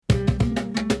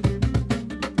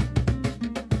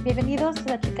Bienvenidos to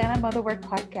the Chicana Motherwork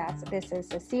Podcast. This is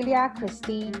Cecilia,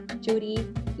 Christine, Judy,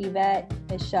 Yvette,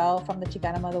 Michelle from the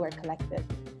Chicana Motherwork Collective.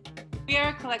 We are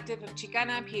a collective of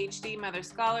Chicana PhD mother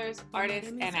scholars, artists,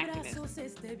 and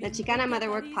activists. The Chicana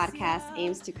Motherwork podcast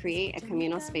aims to create a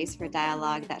communal space for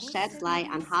dialogue that sheds light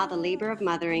on how the labor of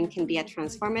mothering can be a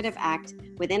transformative act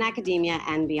within academia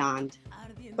and beyond.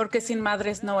 Porque sin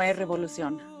madres no hay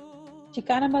revolución.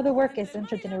 Chicana Motherwork is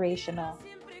intergenerational.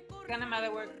 Chicana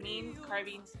Motherwork means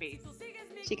carving space.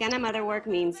 Chicana Motherwork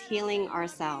means healing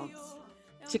ourselves.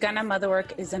 Chicana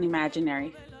Motherwork is an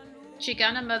imaginary.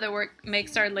 Chicana Motherwork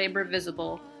makes our labor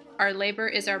visible. Our labor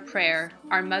is our prayer.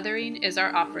 Our mothering is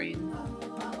our offering.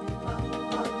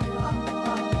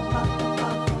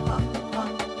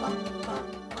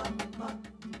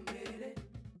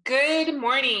 Good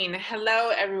morning. Hello,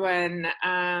 everyone.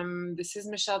 This is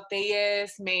Michelle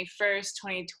Tellez, May 1st,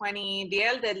 2020,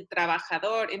 Día del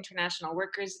Trabajador, International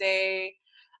Workers' Day.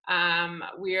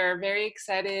 We are very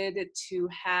excited to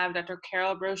have Dr.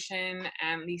 Carol Broshin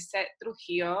and Lisette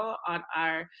Trujillo on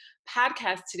our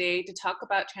podcast today to talk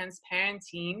about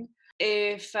transparenting.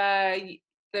 If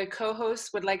the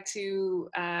co-hosts would like to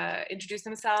introduce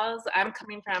themselves. I'm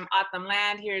coming from Autumn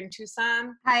Land here in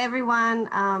Tucson. Hi, everyone.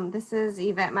 This is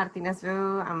Yvette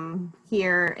Martinez-Vu. I'm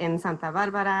here in Santa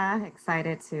Barbara,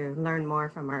 excited to learn more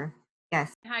from our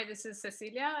guests. Hi, this is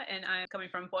Cecilia, and I'm coming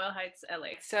from Boyle Heights,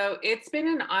 LA. So it's been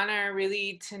an honor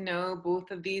really to know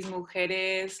both of these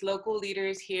mujeres, local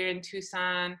leaders here in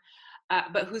Tucson,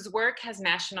 but whose work has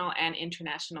national and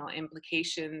international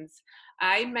implications.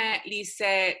 I met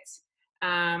Lisette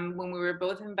when we were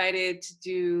both invited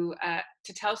to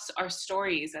tell our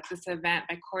stories at this event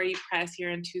by Corey Press here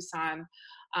in Tucson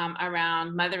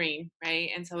around mothering,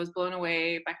 right? And so I was blown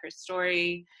away by her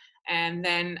story. And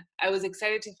then I was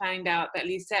excited to find out that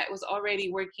Lisette was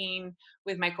already working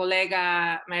with my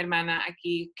colega, my hermana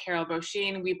aquí, Carol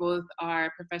Broshin. We both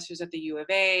are professors at the U of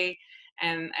A.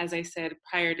 And as I said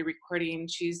prior to recording,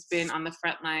 she's been on the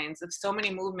front lines of so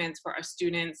many movements for our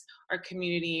students, our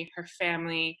community, her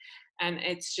family. And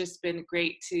it's just been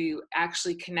great to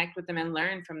actually connect with them and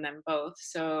learn from them both.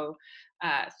 So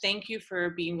thank you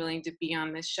for being willing to be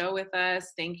on this show with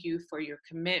us. Thank you for your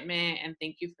commitment and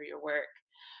thank you for your work.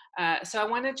 So I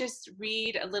want to just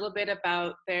read a little bit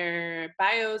about their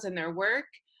bios and their work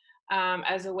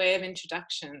as a way of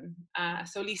introduction.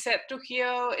 So Lisette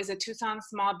Trujillo is a Tucson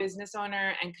small business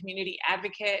owner and community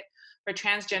advocate for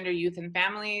transgender youth and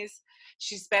families.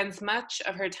 She spends much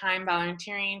of her time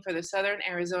volunteering for the Southern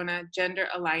Arizona Gender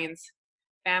Alliance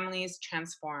Families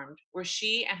Transformed, where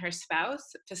she and her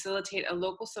spouse facilitate a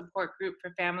local support group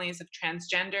for families of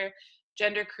transgender,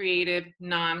 gender-creative,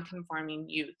 non-conforming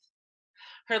youth.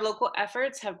 Her local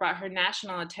efforts have brought her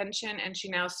national attention, and she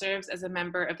now serves as a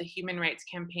member of the human rights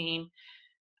campaign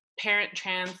Parent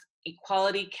Trans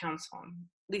Equality Council.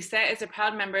 Lisette is a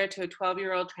proud member to a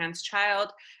 12-year-old trans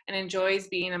child and enjoys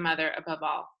being a mother above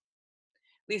all.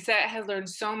 Lisette has learned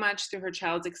so much through her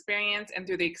child's experience and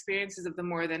through the experiences of the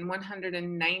more than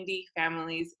 190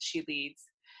 families she leads.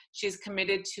 She is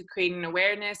committed to creating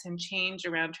awareness and change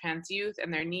around trans youth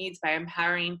and their needs by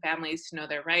empowering families to know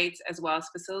their rights, as well as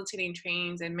facilitating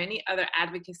trainings and many other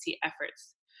advocacy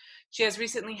efforts. She has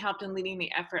recently helped in leading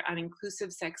the effort on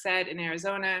inclusive sex ed in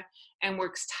Arizona and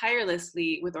works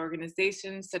tirelessly with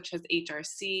organizations such as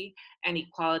HRC and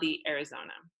Equality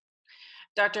Arizona.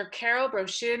 Dr. Carol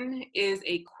Broshin is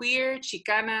a queer,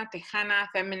 Chicana, Tejana,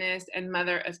 feminist, and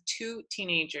mother of 2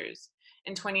 teenagers.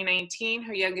 In 2019,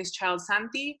 her youngest child,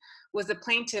 Santi, was a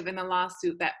plaintiff in the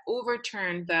lawsuit that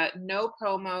overturned the no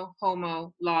promo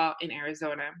homo law in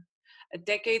Arizona, a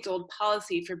decades-old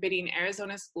policy forbidding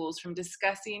Arizona schools from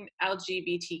discussing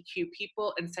LGBTQ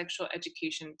people and sexual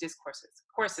education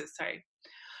courses.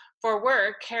 For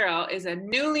work, Carol is a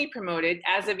newly promoted,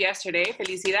 as of yesterday,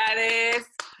 felicidades,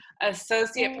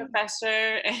 associate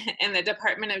professor in the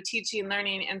Department of Teaching,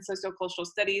 Learning, and Sociocultural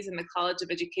Studies in the College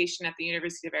of Education at the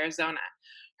University of Arizona.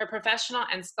 Her professional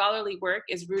and scholarly work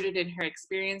is rooted in her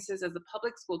experiences as a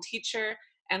public school teacher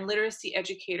and literacy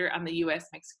educator on the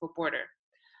U.S.-Mexico border.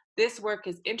 This work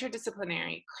is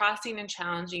interdisciplinary, crossing and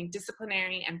challenging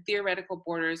disciplinary and theoretical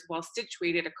borders while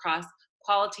situated across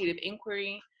qualitative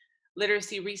inquiry,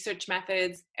 literacy research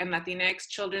methods, and Latinx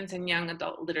children's and young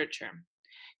adult literature.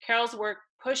 Carol's work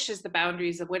pushes the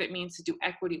boundaries of what it means to do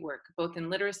equity work, both in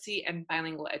literacy and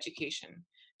bilingual education.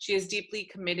 She is deeply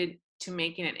committed to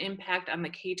making an impact on the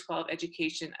K-12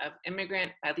 education of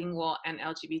immigrant, bilingual, and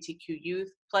LGBTQ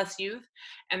youth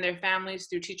and their families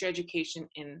through teacher education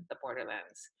in the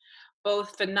borderlands.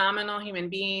 Both phenomenal human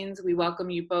beings. We welcome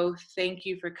you both. Thank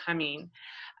you for coming.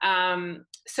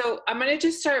 So I'm going to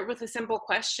just start with a simple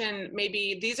question.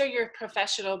 Maybe these are your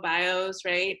professional bios,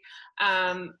 right?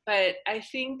 But I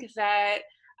think that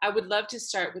I would love to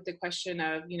start with the question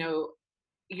of,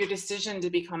 your decision to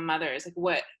become mothers.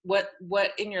 Like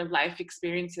what in your life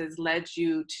experiences led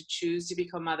you to choose to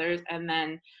become mothers? And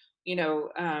then,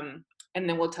 and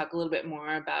then we'll talk a little bit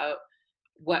more about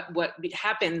what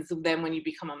happens then when you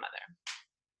become a mother.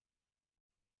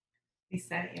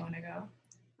 Lisa, you want to go?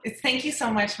 Thank you so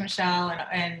much, Michelle,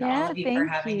 and all of you for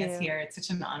having us here. It's such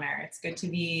an honor. It's good to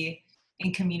be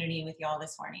in community with you all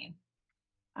this morning.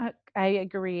 I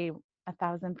agree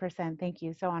 1,000%. Thank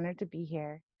you. So honored to be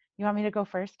here. You want me to go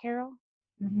first, Carol?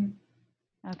 Mm-hmm.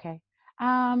 Okay.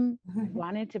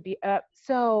 Wanted to be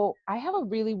so I have a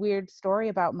really weird story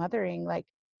about mothering. Like,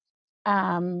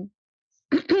 I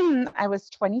was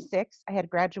 26. I had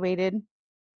graduated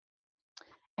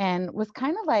and was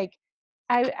kind of like,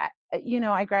 I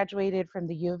graduated from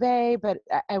the U of A, but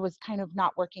I was kind of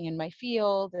not working in my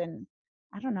field, and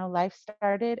I don't know, life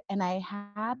started, and I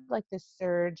had like this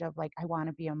surge of like, I want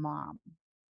to be a mom.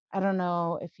 I don't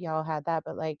know if y'all had that,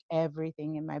 but like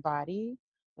everything in my body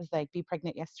was like, be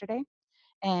pregnant yesterday.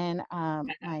 And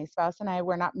my spouse and I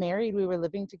were not married; we were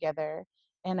living together.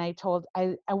 And I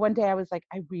one day I was like,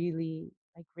 I really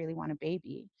want a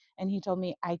baby, and he told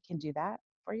me, I can do that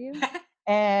for you.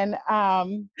 And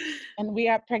we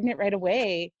got pregnant right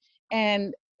away.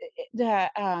 And it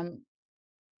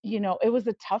was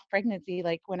a tough pregnancy.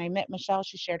 Like when I met Michelle,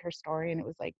 she shared her story, and it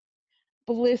was like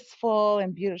blissful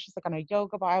and beautiful. She's like on a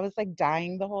yoga ball. I was like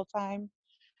dying the whole time.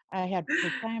 I had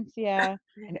preeclampsia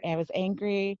and I was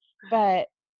angry, but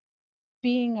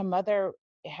being a mother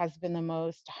has been the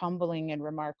most humbling and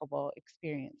remarkable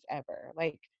experience ever.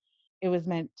 Like it was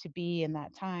meant to be in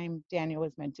that time. Daniel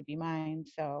was meant to be mine.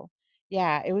 So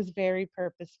yeah, it was very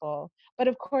purposeful. But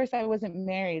of course I wasn't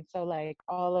married. So like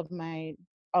all of my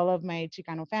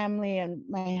Chicano family and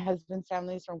my husband's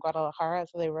family is from Guadalajara.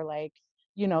 So they were like,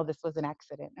 this was an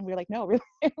accident. And we were like, no, really,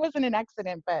 it wasn't an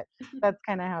accident. But that's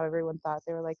kind of how everyone thought.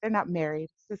 They were like, they're not married.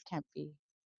 This can't be.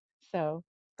 So,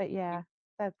 but yeah,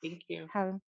 that's Thank you.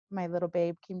 how my little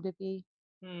babe came to be.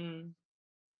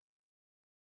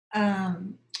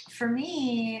 For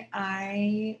me,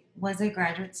 I was a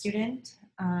graduate student,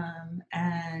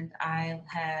 and I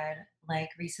had like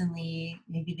recently,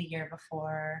 maybe the year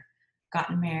before,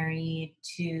 gotten married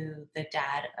to the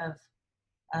dad of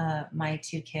my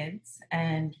two kids,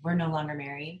 and we're no longer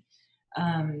married.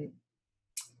 And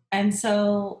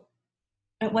so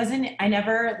I wasn't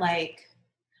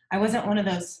one of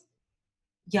those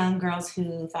young girls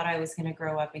who thought I was going to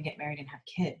grow up and get married and have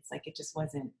kids. Like it just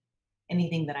wasn't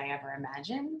anything that I ever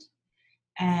imagined.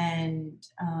 And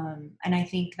I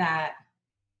think that,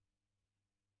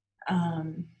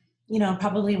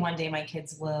 probably one day my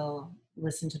kids will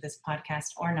listen to this podcast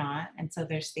or not. And so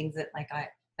there's things that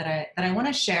I want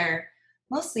to share,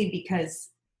 mostly because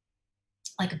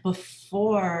like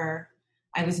before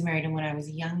I was married and when I was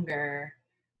younger,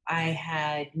 I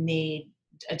had made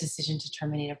a decision to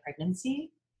terminate a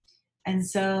pregnancy. And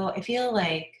so I feel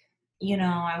like,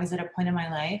 I was at a point in my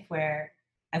life where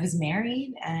I was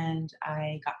married and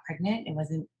I got pregnant. It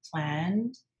wasn't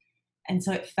planned. And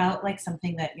so it felt like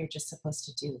something that you're just supposed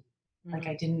to do. Mm-hmm. Like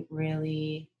I didn't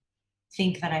really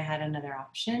think that I had another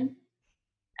option.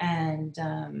 And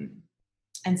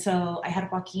so I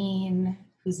had Joaquin,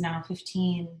 who's now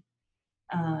 15,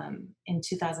 in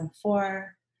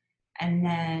 2004. And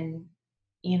then,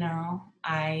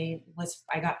 I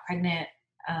got pregnant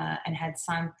and had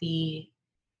Santi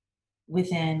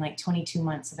within like 22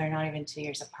 months. So they're not even 2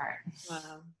 years apart.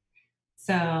 Wow.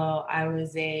 So I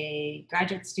was a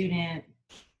graduate student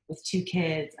with two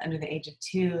kids under the age of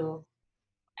 2.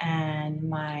 And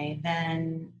my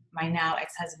now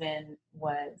ex-husband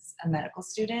was a medical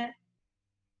student.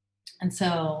 And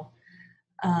so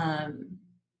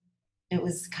it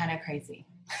was kind of crazy.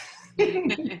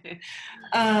 And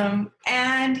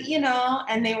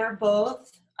they were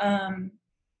both,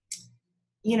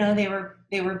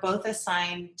 they were both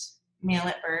assigned male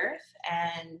at birth.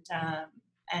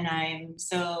 And I'm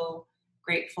so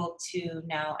grateful to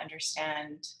now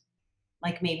understand,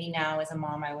 like maybe now as a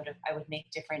mom, I would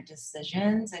make different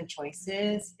decisions and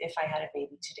choices if I had a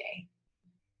baby today.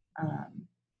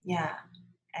 Yeah.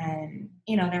 And,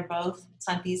 they're both,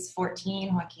 Santi's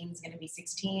 14, Joaquin's going to be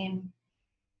 16.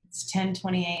 It's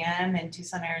 10:20 a.m. in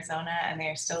Tucson, Arizona, and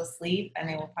they're still asleep, and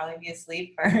they will probably be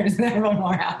asleep for several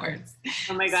more hours.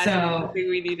 Oh my gosh, that's something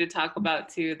we need to talk about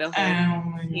too, the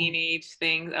whole teenage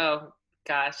thing. Oh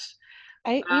gosh.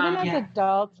 Even as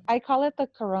adults, I call it the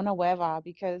Corona Hueva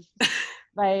because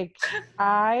like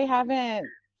I haven't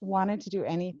wanted to do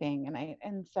anything.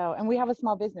 And we have a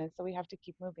small business, so we have to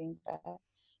keep moving. But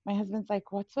my husband's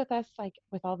like, what's with us, like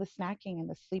with all the snacking and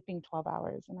the sleeping 12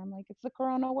 hours? And I'm like, it's the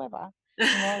Corona hueva.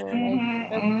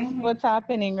 Like that's what's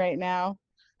happening right now.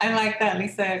 I like that,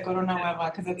 Lisa, Corona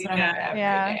hueva, because that's what I have every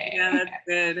day. Yeah, that's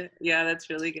good. Yeah, that's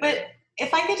really good. But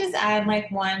if I could just add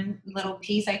like one little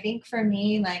piece, I think for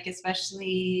me, like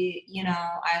especially,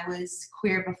 I was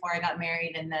queer before I got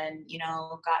married, and then,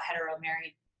 got hetero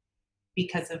married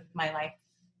because of my life,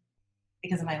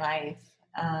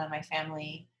 my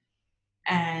family.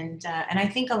 And I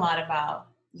think a lot about,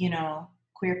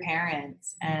 queer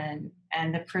parents and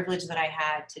the privilege that I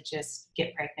had to just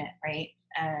get pregnant, right?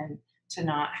 And to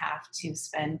not have to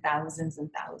spend thousands and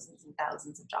thousands and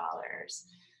thousands of dollars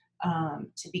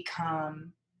to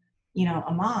become,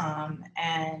 a mom.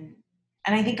 And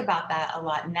I think about that a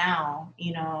lot now,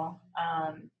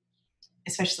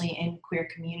 especially in queer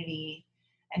community,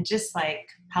 and just like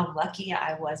how lucky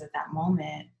I was at that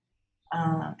moment.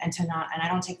 And I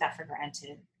don't take that for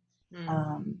granted.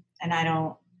 And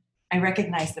I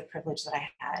recognize the privilege that I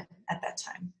had at that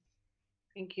time.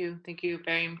 Thank you.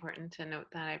 Very important to note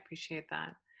that. I appreciate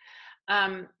that.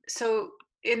 So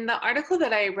in the article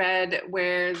that I read,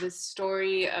 where the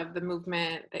story of the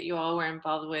movement that you all were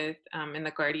involved with in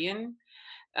The Guardian,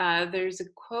 there's a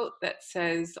quote that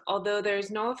says, although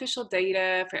there's no official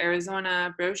data for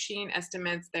Arizona, Broshine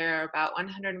estimates there are about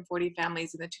 140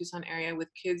 families in the Tucson area with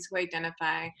kids who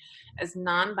identify as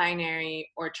non-binary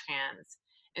or trans.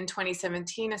 In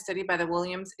 2017, a study by the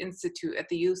Williams Institute at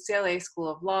the UCLA School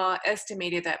of Law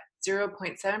estimated that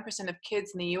 0.7% of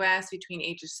kids in the US between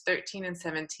ages 13 and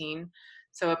 17,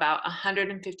 so about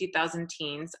 150,000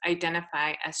 teens,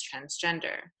 identify as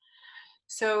transgender.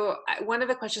 So one of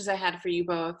the questions I had for you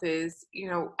both is,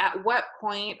 at what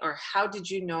point or how did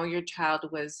you know your child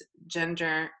was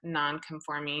gender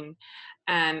non-conforming?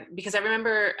 And because I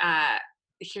remember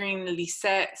hearing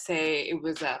Lisette say it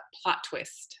was a plot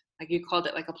twist, like you called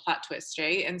it like a plot twist,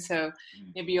 right? And so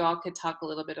maybe you all could talk a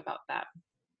little bit about that.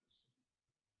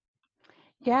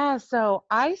 Yeah, so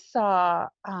I saw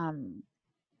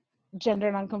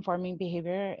gender nonconforming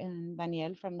behavior in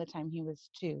Daniel from the time he was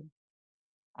 2.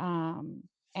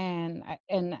 And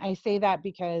I say that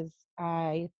because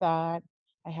I thought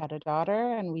I had a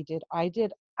daughter, and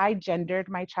I gendered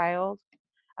my child,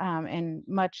 and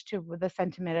much to the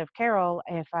sentiment of Carol,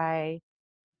 if I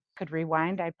could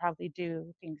rewind, I'd probably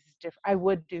do things different. I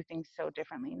would do things so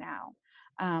differently now.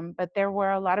 But there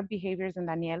were a lot of behaviors in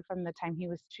Daniel from the time he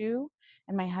was 2,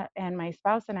 and my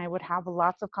spouse and I would have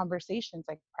lots of conversations,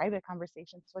 like private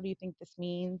conversations. What do you think this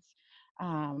means?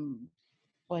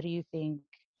 What do you think?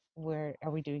 Are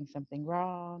we doing something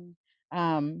wrong?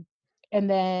 And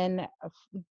then,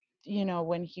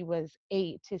 when he was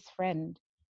 8, his friend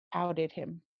outed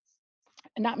him,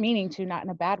 not meaning to, not in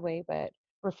a bad way, but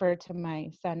referred to my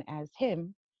son as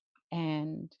him.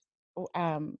 And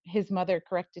his mother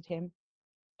corrected him,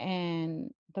 and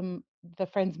the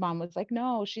friend's mom was like,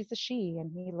 no, she's a she.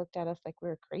 And he looked at us like we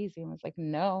were crazy and was like,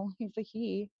 no, he's a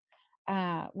he.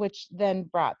 Which then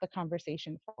brought the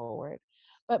conversation forward.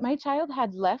 But my child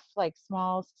had left like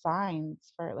small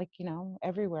signs for, like,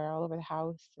 everywhere, all over the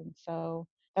house. And so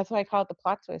that's why I call it the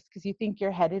plot twist, because you think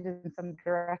you're headed in some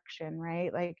direction,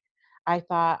 right? Like, I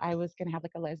thought I was going to have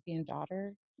like a lesbian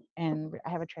daughter, and I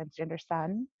have a transgender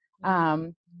son.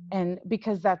 And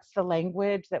because that's the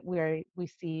language that we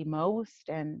see most,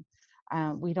 and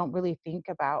we don't really think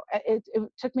about it.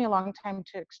 It took me a long time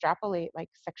to extrapolate like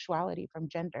sexuality from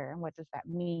gender, and what does that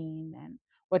mean, and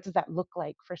what does that look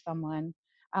like for someone.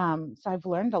 So I've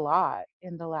learned a lot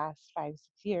in the last 5-6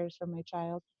 years from my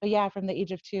child. But yeah, from the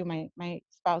age of 2, my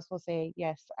spouse will say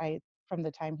yes, from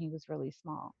the time he was really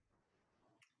small.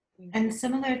 And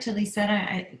similar to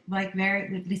Lisette,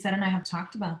 Lisette and I have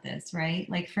talked about this, right?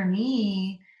 Like for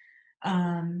me,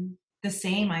 the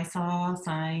same. I saw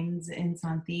signs in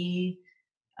Santi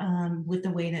with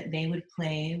the way that they would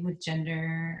play with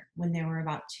gender when they were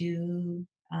about 2.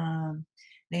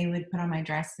 They would put on my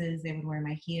dresses, they would wear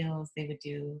my heels, they would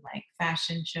do like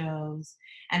fashion shows.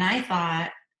 And I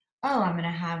thought, oh, I'm going to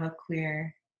have a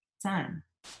queer son.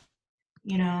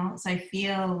 So I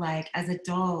feel like as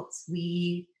adults,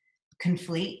 we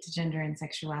conflate gender and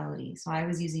sexuality. So I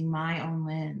was using my own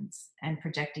lens and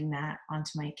projecting that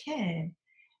onto my kid.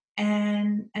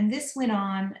 And this went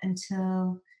on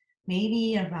until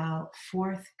maybe about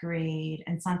 4th grade,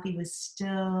 and Santi was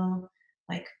still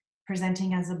like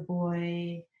presenting as a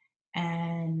boy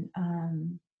and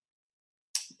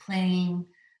playing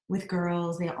with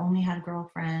girls. They only had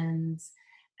girlfriends,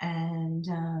 and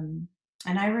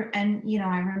I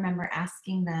remember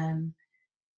asking them,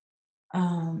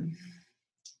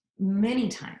 many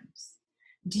times,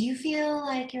 do you feel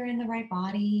like you're in the right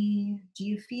body? Do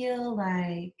you feel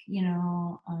like,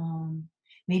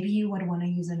 maybe you would want to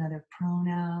use another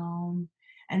pronoun?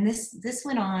 And this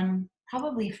went on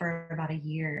probably for about a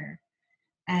year.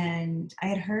 And I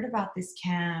had heard about this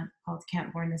camp called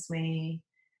Camp Born This Way.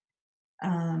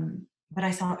 But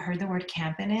I heard the word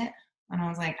camp in it, and I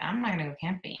was like, I'm not gonna go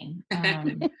camping.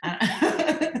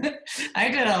 I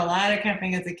did a lot of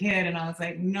camping as a kid, and I was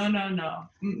like, no,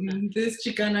 this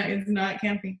Chicana is not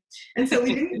camping. And so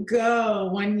we didn't go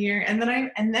one year, and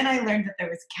then I learned that there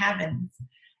was cabins,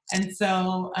 and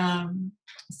so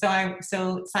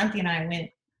Santi and I went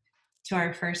to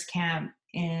our first camp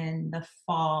in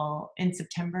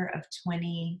September of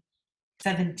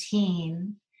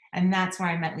 2017, and that's where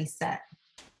I met Lisette.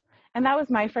 And that was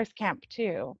my first camp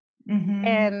too. Mm-hmm.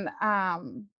 And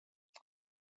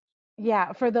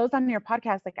yeah, for those on your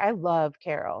podcast, like I love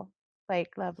Carol, like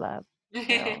love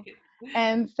Carol.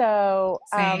 And so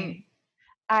I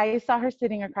saw her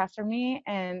sitting across from me,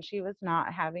 and she was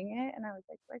not having it, and I was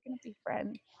like, we're gonna be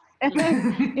friends.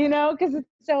 Because it's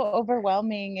so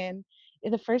overwhelming. And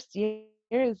in the first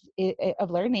years of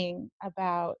learning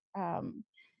about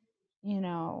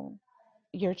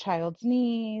your child's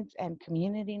needs and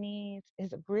community needs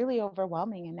is really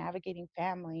overwhelming, and navigating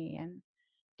family and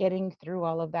getting through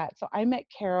all of that. So I met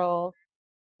Carol,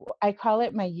 I call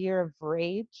it my year of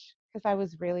rage, because I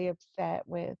was really upset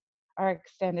with our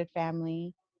extended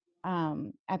family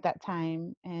at that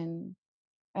time. And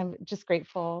I'm just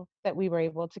grateful that we were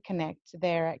able to connect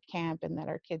there at camp, and that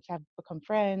our kids have become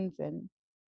friends. And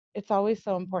it's always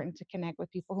so important to connect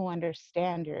with people who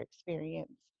understand your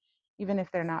experience, even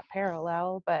if they're not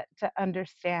parallel, but to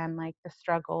understand like the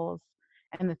struggles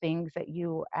and the things that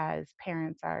you as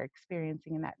parents are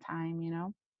experiencing in that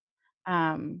time,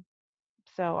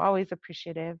 So always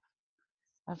appreciative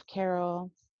of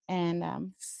Carol and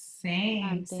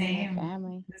same my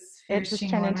family. It just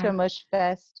turned into a mush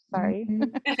fest. Sorry.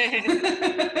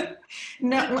 Mm-hmm.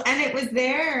 No, and it was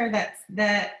there that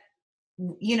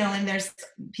and there's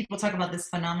people talk about this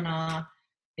phenomena,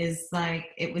 is like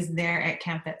it was there at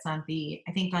Camp at Santi.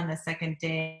 I think on the second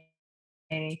day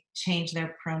they changed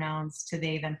their pronouns to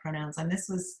they them pronouns, and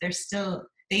they're still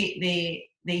they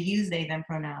use they them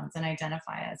pronouns and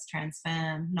identify as trans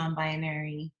femme,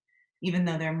 non-binary, even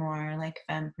though they're more like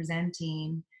femme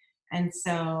presenting. And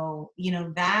so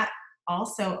that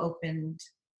also opened,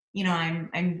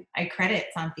 I credit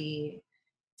Santi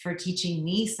for teaching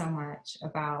me so much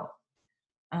about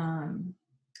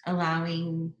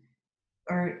allowing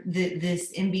or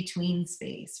this in-between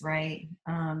space, right?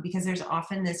 Because there's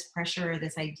often this pressure,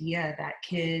 this idea that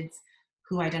kids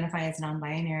who identify as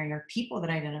non-binary, or people that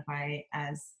identify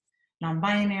as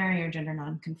non-binary or gender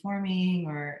non-conforming,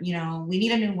 or, we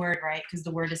need a new word, right? Because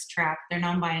the word is trapped. They're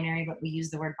non-binary, but we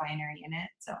use the word binary in it.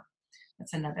 So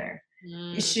that's another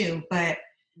issue. But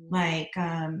like,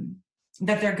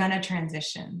 that they're gonna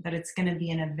transition, that it's gonna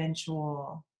be an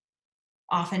eventual,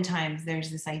 oftentimes there's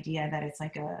this idea that it's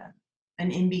like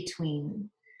an in-between,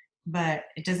 but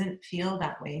it doesn't feel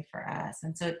that way for us.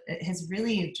 And so it has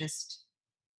really just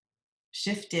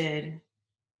shifted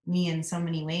me in so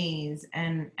many ways.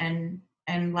 And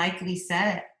like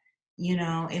Lisette,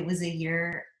 it was a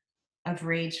year of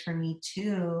rage for me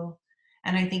too.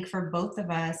 And I think for both of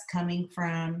us, coming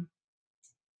from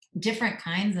different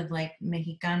kinds of like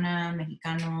Mexicano,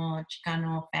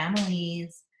 Chicano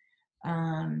families,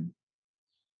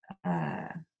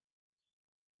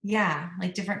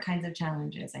 like different kinds of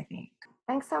challenges, I think.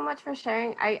 Thanks so much for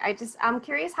sharing. I'm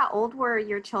curious, how old were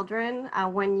your children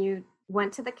when you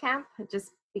went to the camp?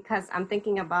 Just because I'm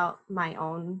thinking about my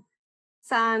own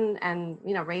son and,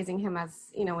 raising him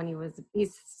as, when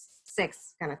he's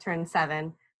 6, gonna turn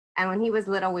 7. And when he was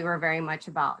little, we were very much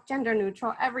about gender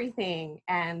neutral everything.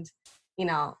 And, you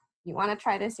want to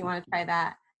try this, you want to try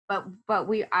that. But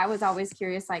I was always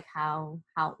curious, like how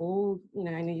old,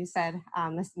 I know you said,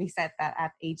 Leslie said that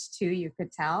at age 2 you could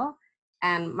tell.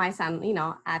 And my son,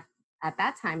 at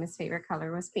that time, his favorite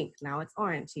color was pink. Now it's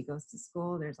orange. He goes to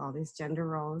school. There's all these gender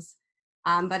roles.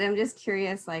 But I'm just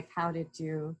curious, like, how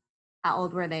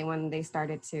old were they when they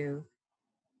started to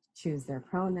choose their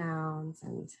pronouns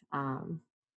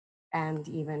and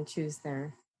even choose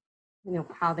their,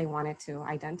 how they wanted to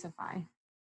identify?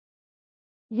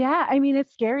 Yeah, I mean,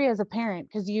 it's scary as a parent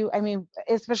because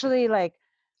especially like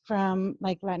from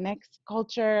like Latinx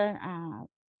culture,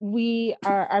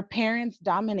 our parents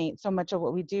dominate so much of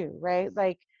what we do, right?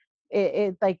 Like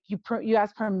it like you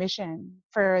ask permission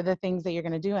for the things that you're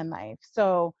going to do in life.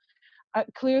 So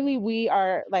clearly we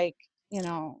are like,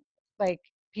 like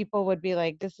people would be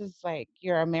like, this is like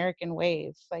your American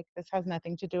ways. Like, this has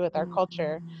nothing to do with our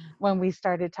culture when we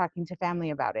started talking to family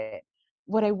about it.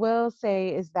 What I will say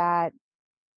is that,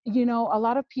 a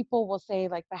lot of people will say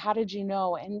like, but how did you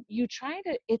know? And you try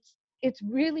to, it's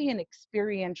really an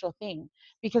experiential thing,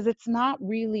 because it's not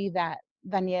really that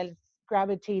Daniel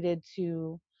gravitated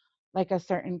to like a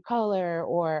certain color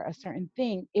or a certain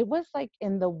thing. It was like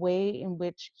in the way in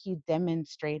which he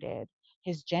demonstrated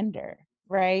his gender,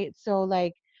 right? So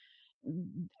like,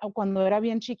 cuando era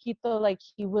bien chiquito, like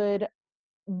he would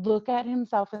look at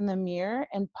himself in the mirror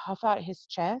and puff out his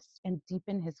chest and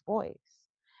deepen his voice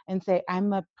and say,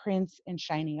 I'm a prince in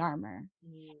shining armor.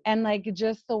 And like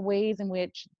just the ways in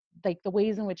which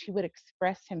he would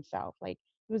express himself, like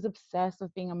he was obsessed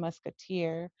with being a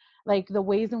musketeer, like the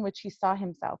ways in which he saw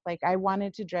himself. Like I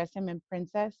wanted to dress him in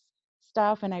princess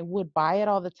stuff and I would buy it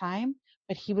all the time,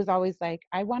 but he was always like,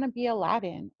 I want to be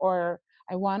Aladdin, or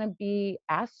I want to be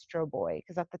Astro Boy,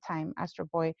 because at the time Astro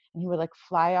Boy, and he would like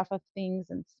fly off of things,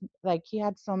 and like he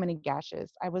had so many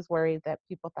gashes. I was worried that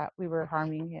people thought we were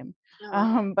harming him.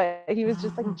 But he was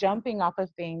just like jumping off of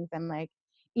things and like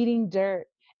eating dirt.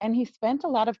 And he spent a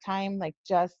lot of time like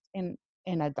just in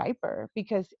a diaper,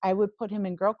 because I would put him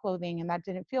in girl clothing and that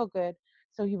didn't feel good.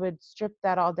 So he would strip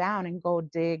that all down and go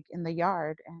dig in the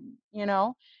yard,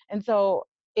 and so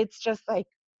it's just like,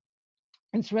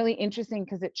 it's really interesting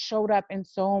because it showed up in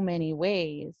so many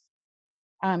ways,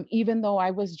 even though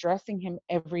I was dressing him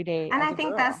every day And as I a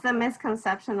think girl. that's the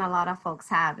misconception a lot of folks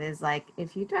have, is like,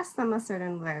 if you dress them a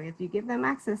certain way, if you give them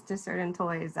access to certain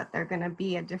toys, that they're going to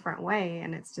be a different way.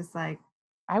 And it's just like,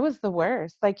 I was the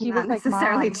worst. Like he not was like,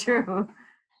 necessarily Mom. true.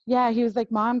 Yeah, he was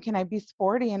like, Mom, can I be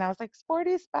sporty? And I was like,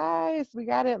 Sporty Spice, we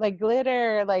got it. Like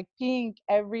glitter, like pink,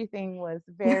 everything was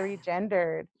very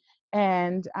gendered.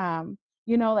 And,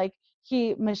 like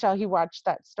Michelle, he watched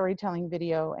that storytelling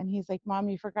video and he's like, Mom,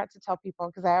 you forgot to tell people.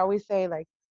 Because I always say, like,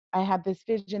 I had this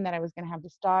vision that I was going to have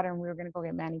this daughter and we were going to go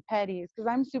get mani-pedis, because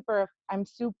I'm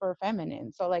super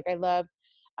feminine. So like, I love,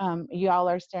 y'all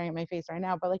are staring at my face right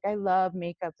now, but like, I love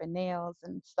makeup and nails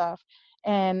and stuff.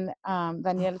 And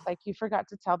Daniel's like, you forgot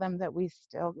to tell them that we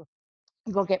still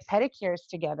go get pedicures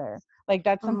together. Like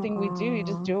that's something we do. You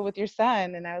just do it with your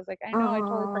son. And I was like, I know, I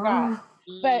totally forgot.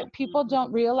 But people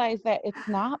don't realize that it's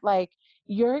not like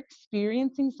you're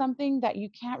experiencing something that you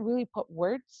can't really put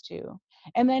words to.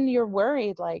 And then you're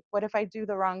worried, like, what if I do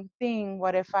the wrong thing?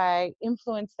 What if I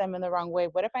influence them in the wrong way?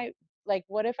 What if I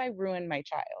ruin my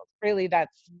child? Really,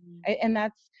 and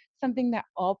that's something that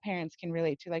all parents can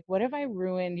relate to. Like, what if I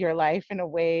ruin your life in a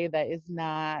way that is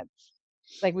not,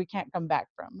 like, we can't come back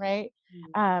from, right?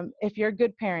 If you're a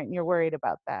good parent, you're worried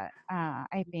about that.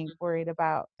 I think worried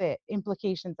about the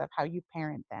implications of how you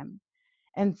parent them.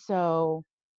 And so,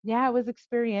 yeah, it was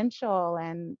experiential.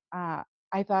 And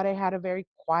I thought I had a very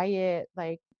quiet,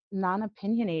 like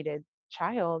non-opinionated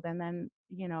child. And then,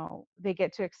 they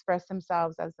get to express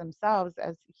themselves, as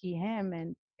he,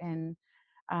 him. And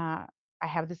I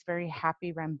have this very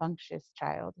happy, rambunctious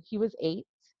child. He was 8.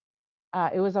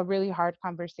 It was a really hard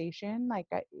conversation, like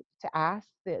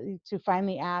to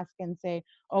finally ask and say,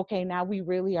 okay, now we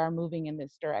really are moving in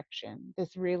this direction.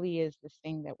 This really is this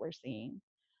thing that we're seeing.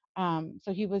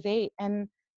 So he was 8, and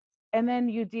then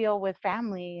you deal with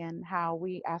family and how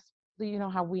we ask,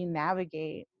 how we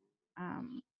navigate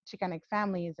Chicanic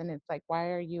families, and it's like, why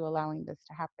are you allowing this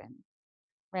to happen?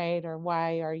 Right? Or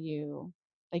why are you,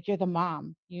 like, you're the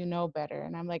mom, you know better.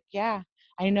 And I'm like, yeah,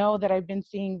 I know that I've been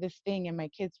seeing this thing and my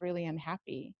kid's really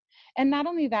unhappy. And not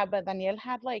only that, but Daniel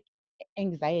had like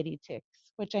anxiety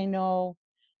tics, which I know,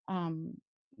 um,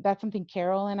 that's something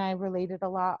Carol and I related a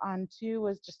lot on too,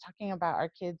 was just talking about our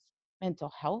kids'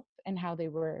 mental health and how they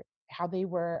were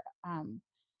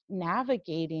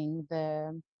navigating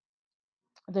the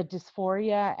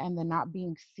dysphoria and the not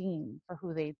being seen for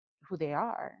who they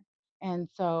are. And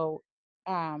so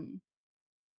um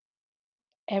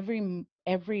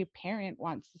every parent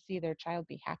wants to see their child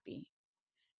be happy,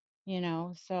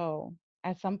 so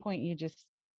at some point you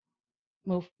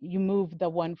move the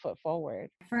 1 foot forward.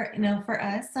 For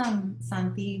us,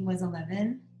 Santi was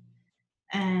 11,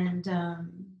 and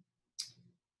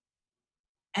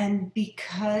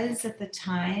because at the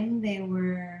time they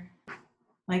were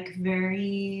like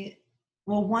very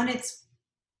well, one, it's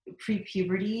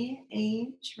pre-puberty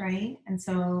age, right? And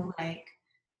so like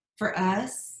for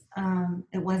us,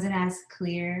 it wasn't as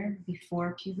clear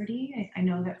before puberty. I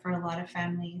know that for a lot of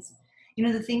families,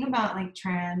 the thing about like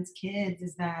trans kids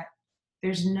is that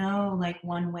there's no like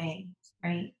one way,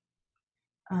 right?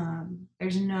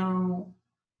 There's no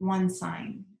one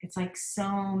sign. It's like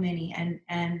so many,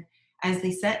 and as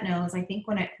Lisette knows, I think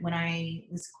when I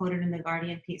was quoted in the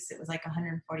Guardian piece, it was like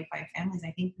 145 families.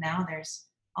 I think now there's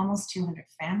almost 200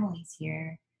 families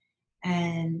here.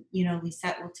 And, you know,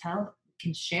 Lisette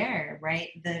can share, right?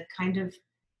 The kind of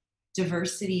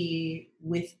diversity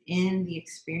within the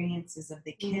experiences of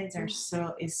the kids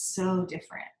is so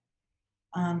different.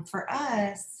 For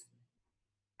us,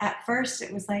 at first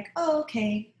it was like, oh,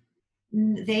 okay,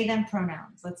 they them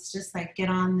pronouns. Let's just like get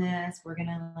on this. We're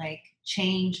gonna like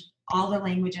change all the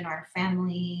language in our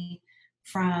family,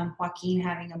 from Joaquin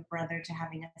having a brother to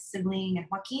having a sibling. And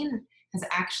Joaquin has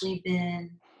actually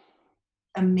been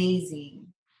amazing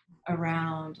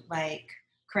around like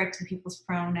correcting people's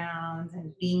pronouns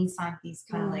and being Santi's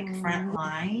kind of like front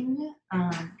line.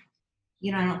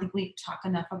 You know, I don't think we talk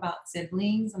enough about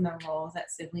siblings and the roles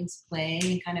that siblings play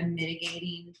in kind of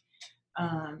mitigating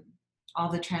all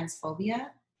the transphobia.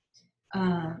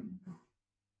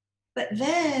 But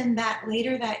then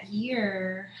later that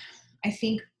year, I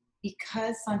think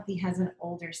because Santi has an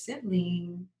older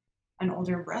sibling, an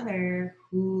older brother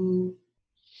who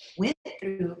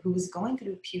was going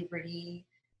through puberty,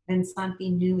 then Santi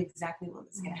knew exactly what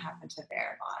was going to happen to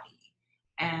their body.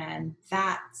 And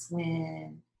that's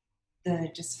when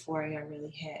the dysphoria really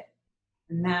hit.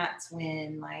 And that's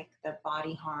when like the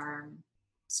body harm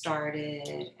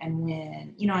started. And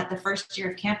when, you know, at the first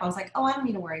year of camp, I was like, oh, I don't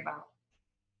need to worry about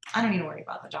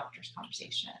the doctor's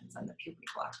conversations and the puberty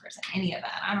blockers and any of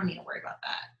that. I don't need to worry about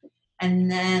that.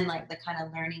 And then like the kind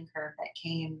of learning curve that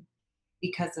came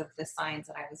because of the signs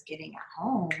that I was getting at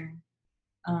home,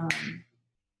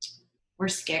 we're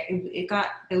scared.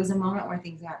 There was a moment where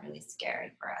things got really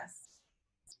scary for us.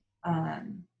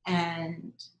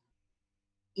 And,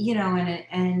 you know,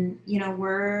 and, you know,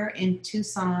 we're in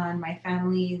Tucson, my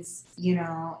family's, you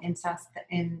know, in South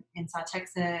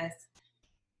Texas,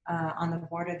 on the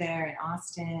border there in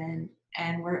Austin,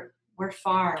 and we're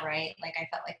far, right? Like I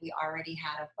felt like we already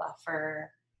had a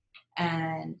buffer.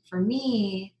 And for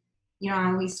me, you know,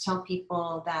 I always tell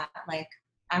people that like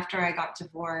after I got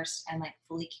divorced and like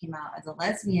fully came out as a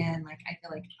lesbian, like I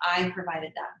feel like I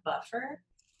provided that buffer,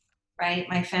 right?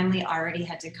 My family already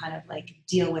had to kind of like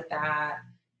deal with that.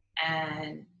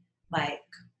 And like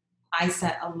I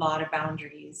set a lot of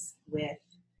boundaries with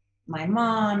my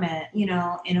mom, and, you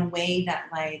know, in a way that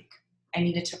like I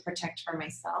needed to protect for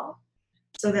myself,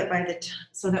 so that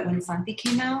so that when Santi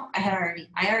came out, I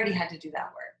already had to do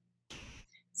that work.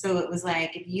 So it was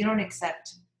like, if you don't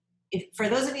accept, for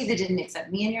those of you that didn't accept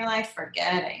me in your life,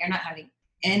 forget it. You're not having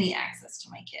any access to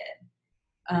my kid.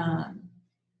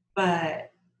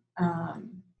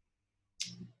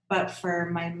 But for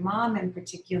my mom in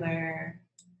particular,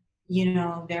 you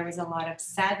know, there was a lot of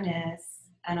sadness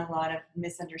and a lot of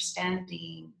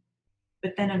misunderstanding.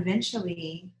 But then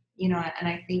eventually, you know, and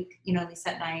I think, you know,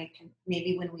 Lisette and I can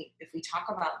maybe if we talk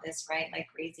about this, right, like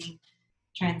raising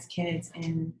trans kids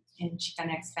in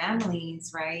Chicanx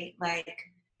families, right? Like,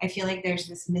 I feel like there's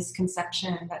this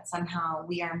misconception that somehow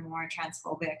we are more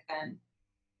transphobic than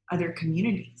other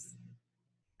communities.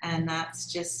 And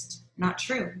that's just not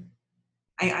true.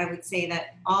 I would say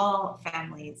that all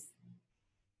families,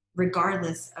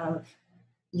 regardless of,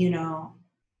 you know,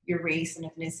 your race and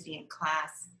ethnicity and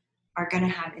class, are going to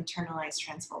have internalized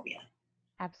transphobia.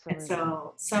 Absolutely. And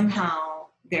so somehow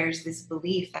there's this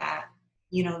belief that,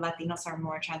 you know, Latinos are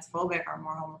more transphobic or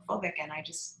more homophobic, and I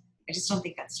just don't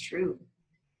think that's true.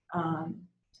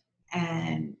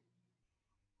 And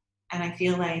I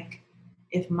feel like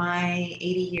if my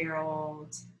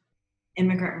 80-year-old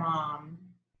immigrant mom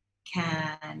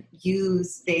can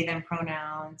use they them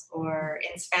pronouns, or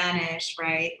in Spanish,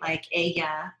 right, like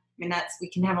ella, I mean, we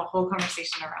can have a whole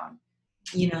conversation around,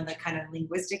 you know, the kind of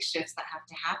linguistic shifts that have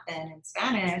to happen in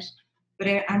Spanish.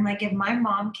 But I'm like, if my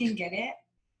mom can get it,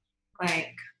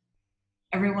 like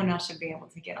everyone else should be able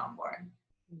to get on board.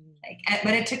 Like,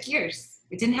 but it took years.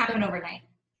 It didn't happen overnight.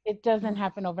 It doesn't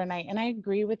happen overnight. And I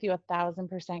agree with you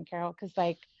 1,000%, Carol, because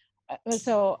like,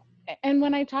 and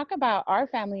when I talk about our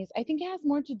families, I think it has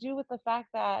more to do with the fact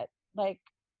that like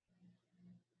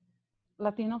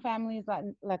Latino families,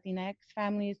 Latinx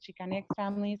families, Chicanx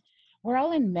families, we're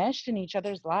all enmeshed in each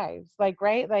other's lives. Like,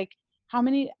 right? Like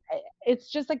it's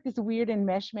just like this weird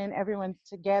enmeshment. Everyone's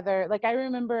together. Like I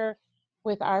remember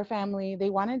with our family,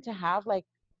 they wanted to have like,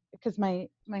 because my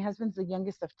husband's the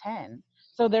youngest of 10.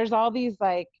 So there's all these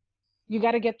like, you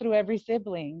got to get through every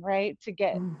sibling, right? To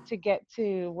get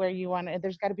to where you want to,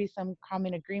 there's got to be some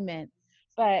common agreement.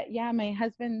 But yeah, my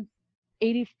husband's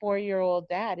 84-year-old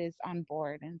dad is on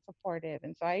board and supportive.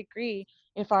 And so I agree,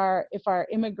 if our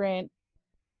immigrant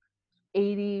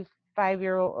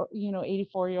 85-year-old, you know,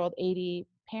 84-year-old, 80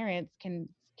 parents can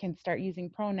can start using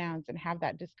pronouns and have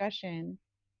that discussion,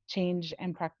 change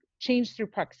through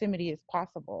proximity is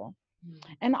possible.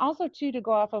 And also too, to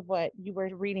go off of what you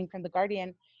were reading from the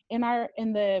Guardian, in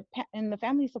the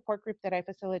family support group that I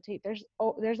facilitate,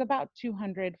 there's about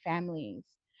 200 families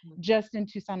just in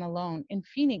Tucson alone. In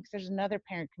Phoenix, there's another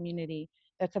parent community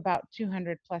that's about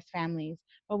 200 plus families.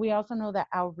 But we also know that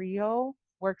El Rio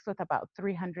works with about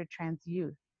 300 trans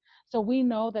youth. So we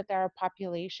know that there are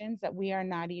populations that we are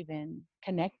not even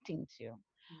connecting to,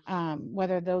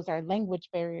 whether those are language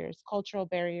barriers, cultural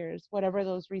barriers, whatever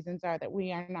those reasons are that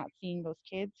we are not seeing those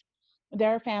kids. There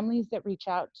are families that reach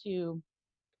out to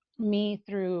me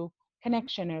through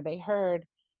connection or they heard,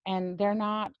 and they're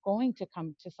not going to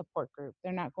come to support group,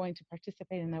 they're not going to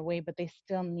participate in their way, but they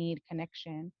still need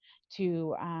connection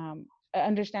to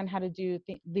understand how to do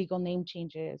legal name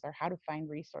changes or how to find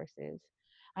resources.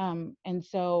 And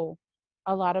so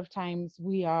a lot of times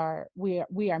we are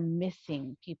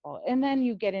missing people. And then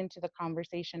you get into the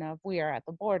conversation of we are at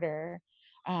the border,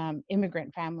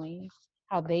 immigrant families,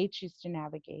 how they choose to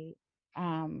navigate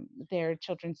their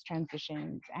children's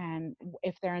transitions, and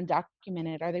if they're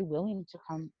undocumented, are they willing to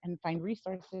come and find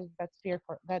resources? That's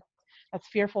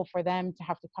fearful for them to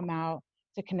have to come out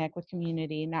to connect with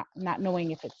community, not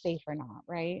knowing if it's safe or not,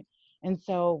 right? And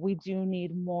so we do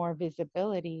need more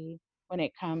visibility when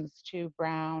it comes to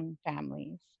brown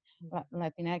families,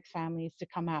 Latinx families, to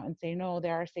come out and say, no,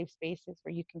 there are safe spaces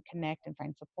where you can connect and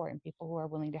find support, and people who are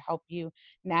willing to help you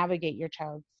navigate your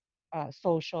child's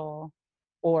social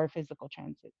or physical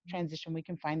transition. We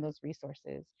can find those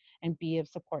resources and be of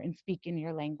support and speak in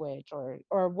your language,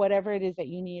 or whatever it is that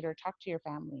you need, or talk to your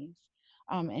families,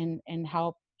 and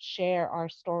help share our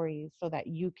stories so that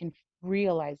you can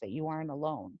realize that you aren't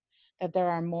alone, that there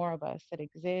are more of us that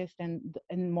exist, and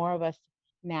more of us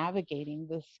navigating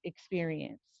this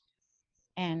experience,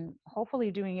 and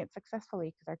hopefully doing it successfully,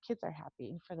 because our kids are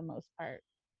happy for the most part,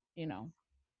 you know,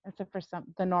 except for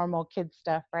the normal kid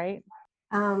stuff, right?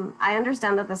 I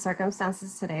understand that the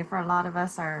circumstances today for a lot of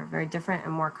us are very different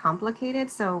and more complicated.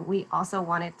 So we also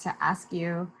wanted to ask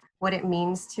you what it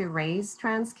means to raise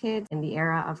trans kids in the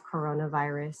era of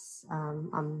coronavirus,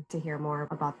 to hear more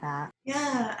about that.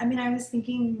 Yeah, I mean, I was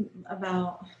thinking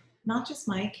about not just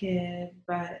my kid,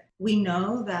 but we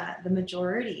know that the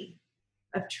majority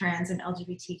of trans and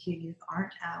LGBTQ youth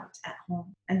aren't out at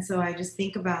home. And so I just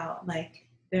think about, like,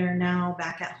 they're now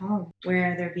back at home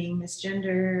where they're being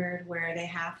misgendered, where they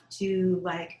have to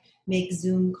like make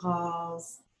Zoom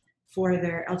calls for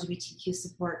their LGBTQ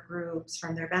support groups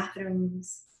from their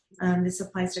bathrooms. This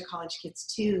applies to college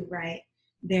kids too, right?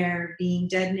 They're being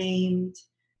dead named.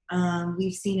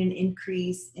 We've seen an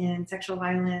increase in sexual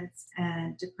violence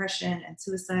and depression and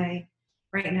suicide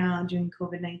right now during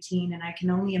COVID-19, and I can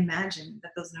only imagine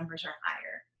that those numbers are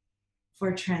higher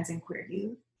for trans and queer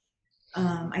youth.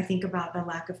 I think about the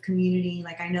lack of community.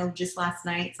 Like, I know just last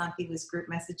night, Santi was group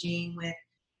messaging with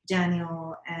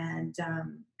Daniel and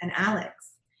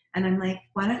Alex. And I'm like,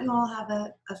 why don't you all have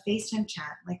a FaceTime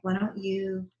chat? Like, why don't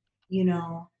you,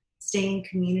 stay in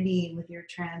community with your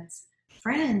trans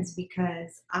friends?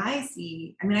 Because I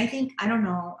don't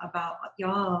know about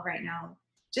y'all right now,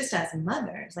 just as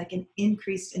mothers, like an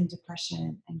increase in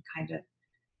depression and kind of,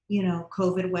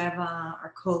 COVID hueva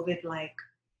or COVID, like,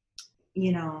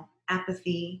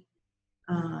 apathy.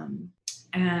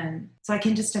 And so I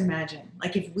can just imagine,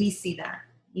 like, if we see that,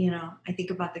 I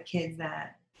think about the kids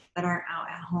that aren't out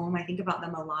at home. I think about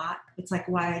them a lot. It's like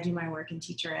why I do my work in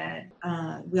teacher ed.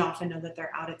 We often know that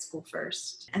they're out at school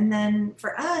first. And then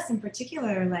for us in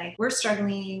particular, like, we're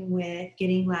struggling with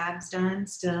getting labs done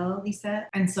still, Lisa.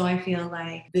 And so I feel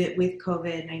like that with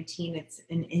COVID-19, it's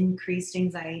an increased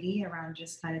anxiety around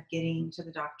just kind of getting to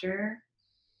the doctor.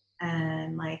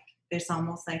 And like, there's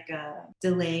almost like a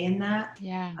delay in that.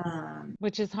 Yeah.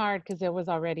 Which is hard because there was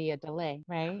already a delay,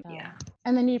 right? Yeah.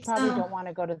 And then you probably don't want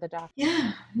to go to the doctor.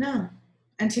 Yeah, no.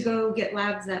 And to go get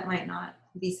labs that might not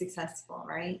be successful,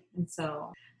 right? And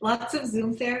so lots of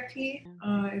Zoom therapy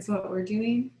is what we're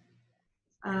doing.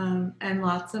 And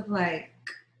lots of like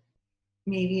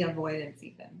maybe avoidance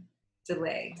even.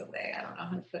 Delay. I don't know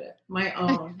how to put it. My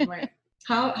own.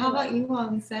 How about you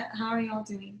all, Lisa? How are y'all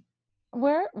doing?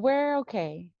 We're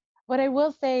okay. What I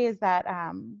will say is that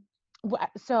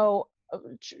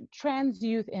trans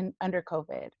youth under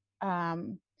COVID,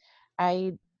 I'm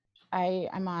on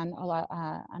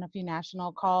a few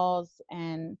national calls,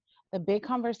 and the big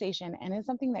conversation, and it's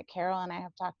something that Carol and I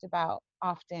have talked about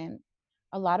often.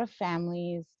 A lot of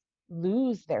families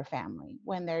lose their family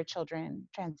when their children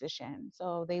transition,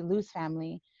 so they lose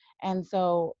family, and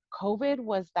so COVID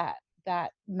was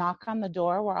that knock on the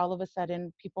door where all of a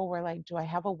sudden people were like, do I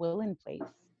have a will in place?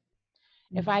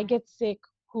 If I get sick,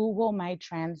 who will my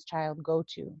trans child go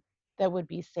to that would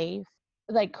be safe?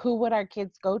 Like, who would our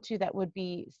kids go to that would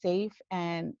be safe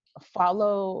and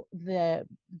follow the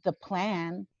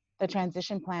plan, the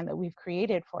transition plan that we've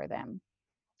created for them,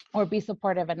 or be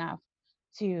supportive enough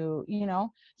to,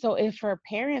 so if for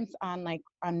parents on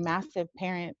massive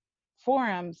parent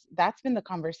forums, that's been the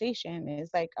conversation, is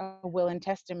like a will and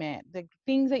testament, the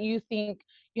things that you think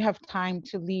you have time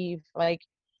to leave, like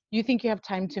you think you have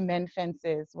time to mend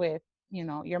fences with,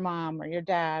 your mom or your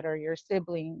dad or your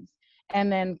siblings,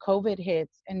 and then COVID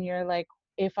hits and you're like,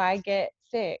 if I get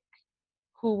sick,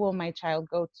 who will my child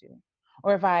go to?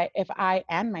 Or if I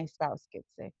and my spouse get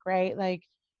sick, right? Like,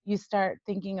 you start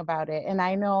thinking about it. And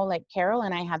I know, like, Carol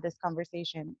and I had this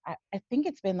conversation, I think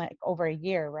it's been like over a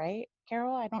year, right,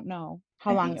 Carol? I don't know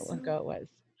how I long think so. ago it was,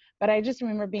 but I just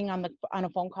remember being on a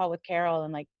phone call with Carol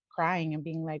and like crying and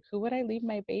being like, who would I leave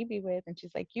my baby with? And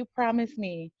she's like, you promised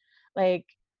me, like,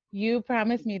 you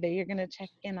promised me that you're going to check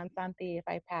in on Santi if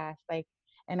I pass, like.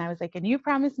 And I was like, and you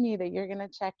promised me that you're going to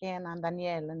check in on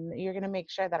Daniel and you're going to make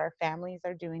sure that our families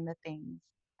are doing the things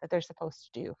that they're supposed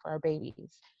to do for our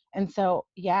babies. And so,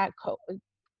 yeah,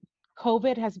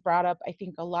 COVID has brought up, I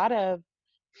think, a lot of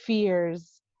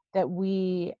fears that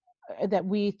we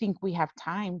think we have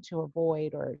time to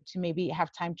avoid or to maybe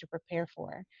have time to prepare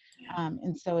for.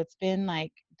 And so it's been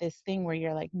like this thing where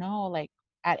you're like, no, like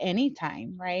at any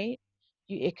time, right?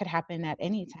 It could happen at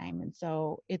any time. And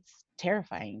so it's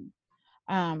terrifying.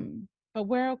 But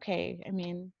we're okay. I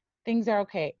mean, things are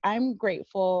okay. I'm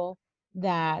grateful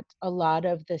that a lot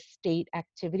of the state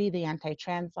activity, the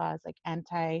anti-trans laws, like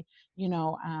you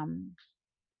know, um,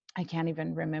 I can't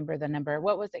even remember the number.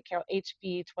 What was it, Carol?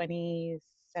 HB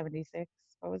 2076.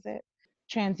 What was it?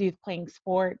 Trans youth playing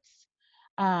sports.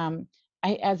 Um,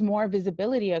 as more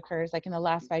visibility occurs, like in the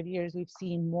last 5 years, we've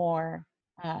seen more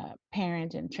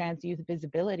parent and trans youth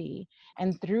visibility.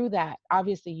 And through that,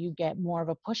 obviously, you get more of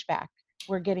a pushback.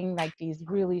 We're getting like these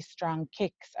really strong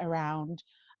kicks around,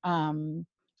 um,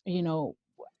 you know,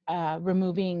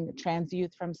 removing trans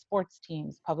youth from sports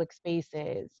teams, public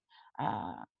spaces,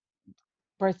 uh,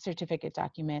 birth certificate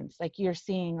documents. Like, you're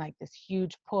seeing like this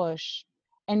huge push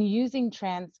and using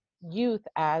trans youth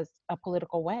as a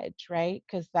political wedge, right?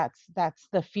 Because that's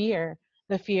the fear.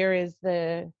 The fear is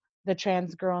the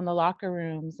trans girl in the locker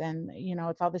rooms, and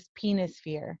it's all this penis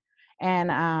fear.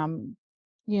 And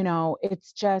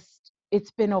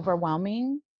it's been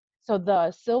overwhelming. So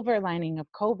the silver lining of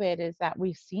COVID is that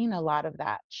we've seen a lot of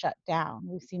that shut down.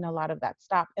 We've seen a lot of that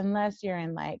stop, unless you're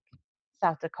in like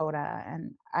South Dakota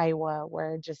and Iowa,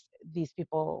 where just these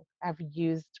people have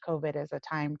used COVID as a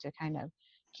time to kind of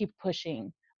keep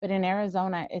pushing. But in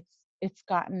Arizona, it's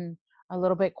gotten a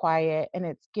little bit quiet, and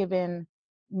it's given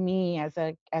me as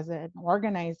an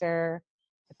organizer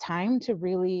time to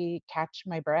really catch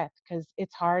my breath, because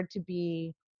it's hard to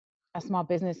be a small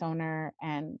business owner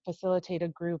and facilitate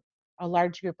a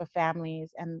large group of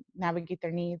families and navigate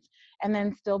their needs, and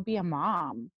then still be a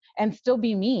mom and still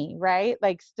be me, right?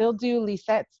 Like, still do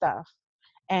Lisette stuff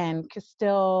and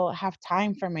still have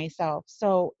time for myself.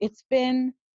 So it's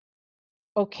been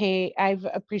okay. I've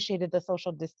appreciated the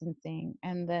social distancing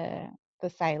and the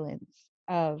silence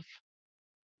of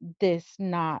this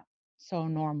not so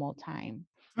normal time.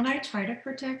 And I try to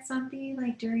protect something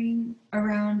like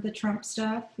around the Trump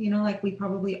stuff, like we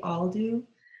probably all do,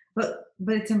 but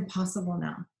it's impossible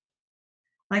now.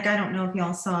 Like, I don't know if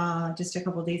y'all saw just a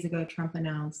couple of days ago, Trump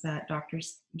announced that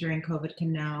doctors during COVID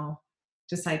can now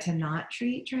decide to not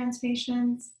treat trans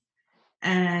patients.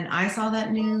 And I saw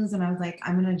that news and I was like,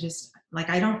 I'm going to just, like,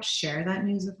 I don't share that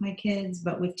news with my kids,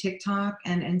 but with TikTok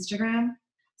and Instagram,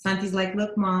 Santi's like,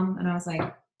 look, mom. And I was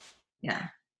like, yeah,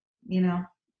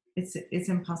 it's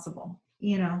impossible.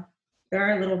 There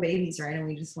are little babies, right? And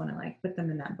we just want to like put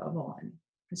them in that bubble, and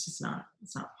it's not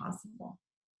possible.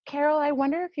 Carol, I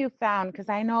wonder if you found, because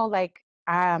I know like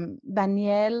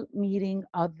Daniel meeting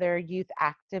other youth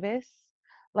activists,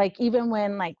 like even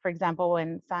when, like, for example,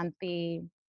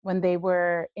 when they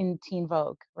were in Teen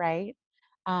Vogue, right?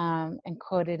 And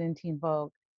quoted in Teen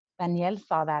Vogue, Daniel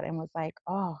saw that and was like,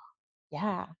 oh,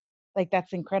 yeah, like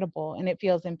that's incredible. And it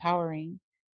feels empowering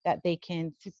that they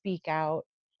can speak out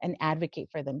and advocate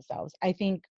for themselves. I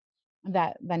think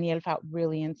that Daniel felt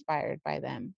really inspired by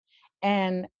them.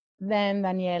 And then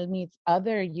Daniel meets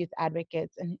other youth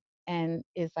advocates and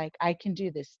is like, I can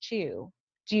do this too.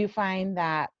 Do you find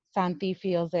that Santi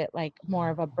feels it like more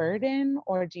of a burden,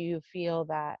 or do you feel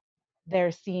that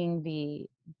they're seeing the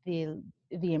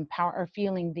empower or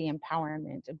feeling the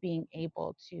empowerment of being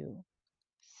able to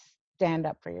stand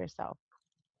up for yourself?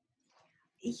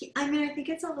 I mean, I think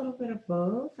it's a little bit of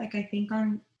both. Like, I think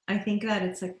I think that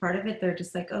it's like part of it. They're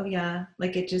just like, oh yeah,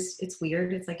 like it's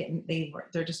weird. It's like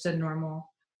they're just a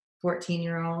normal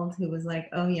 14-year-old who was like,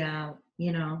 oh yeah,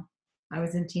 I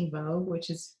was in Teen Vogue, which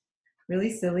is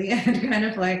really silly and kind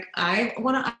of like I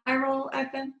want to eye roll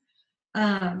at them.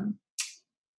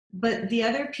 But the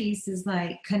other piece is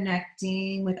like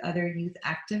connecting with other youth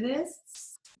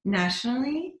activists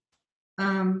nationally,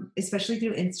 especially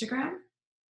through Instagram.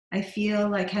 I feel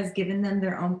like has given them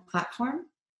their own platform.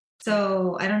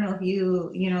 So I don't know if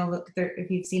if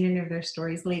you've seen any of their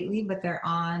stories lately, but they're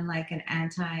on like an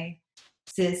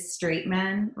anti-cis straight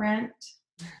man rant.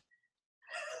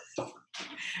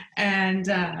 And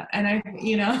I,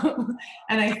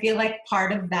 and I feel like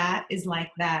part of that is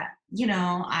like that,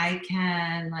 I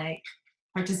can like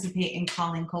participate in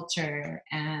calling culture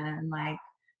and like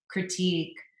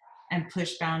critique and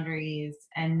push boundaries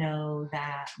and know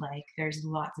that like there's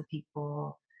lots of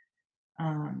people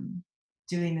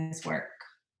doing this work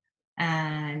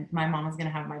and my mom is going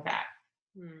to have my back.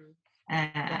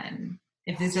 And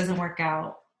if this doesn't work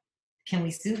out, can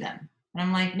we sue them? And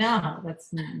I'm like, no, that's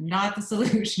not the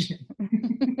solution.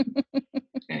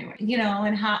 Anyway,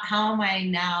 and how am I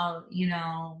now,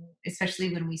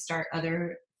 especially when we start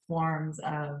other forms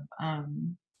of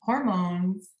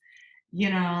hormones,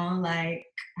 like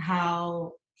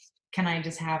how can I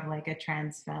just have like a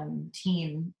trans femme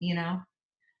teen,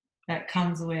 that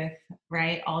comes with,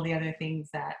 right, all the other things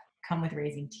that come with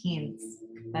raising teens,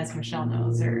 as Michelle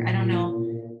knows, or I don't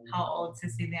know how old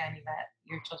Cecilia and Yvette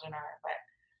your children are, but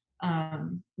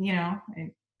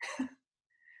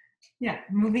yeah,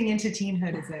 moving into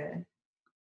teenhood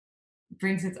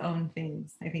brings its own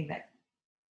things. I think that,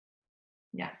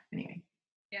 anyway.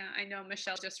 Yeah, I know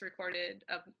Michelle just recorded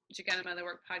a Chicana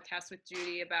Motherwork podcast with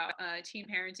Judy about teen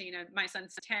parenting. And my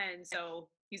son's 10, so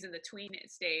he's in the tween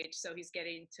stage, so he's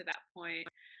getting to that point.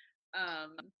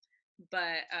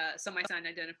 So my son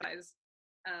identifies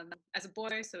as a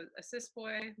boy, so a cis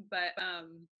boy, but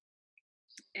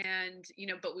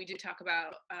we do talk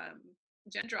about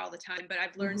gender all the time. But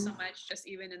I've learned so much just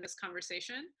even in this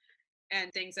conversation and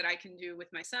things that I can do with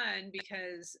my son,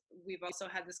 because we've also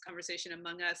had this conversation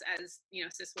among us as,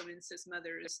 cis women, cis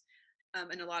mothers,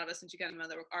 and a lot of us in Chicana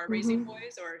Motherwork are raising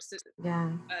boys, or cis,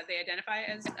 they identify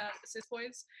as cis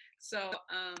boys.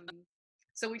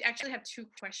 So we actually have 2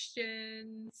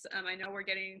 questions. I know we're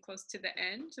getting close to the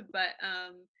end, but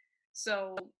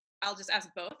so I'll just ask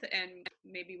both, and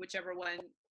maybe whichever one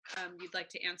you'd like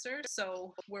to answer.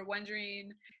 So we're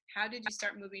wondering, how did you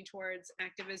start moving towards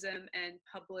activism and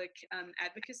public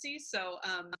advocacy? So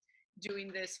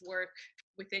doing this work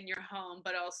within your home,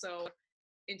 but also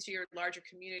into your larger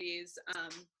communities,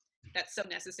 that's so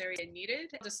necessary and needed.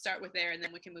 I'll just start with there, and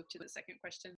then we can move to the second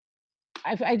question.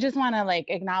 I just want to like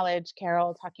acknowledge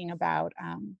Carol talking about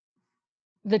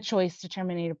the choice to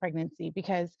terminate a pregnancy,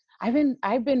 because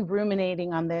I've been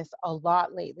ruminating on this a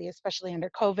lot lately, especially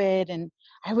under COVID. And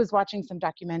I was watching some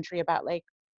documentary about like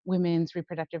women's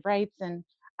reproductive rights, and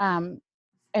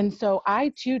so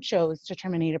I too chose to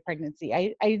terminate a pregnancy.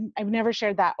 I've never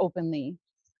shared that openly,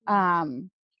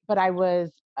 but I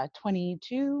was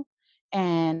 22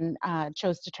 and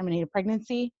chose to terminate a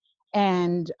pregnancy,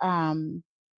 and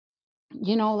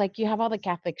like you have all the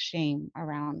Catholic shame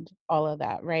around all of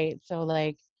that, right? So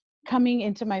like coming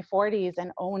into my 40s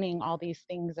and owning all these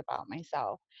things about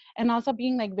myself, and also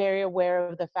being like very aware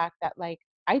of the fact that like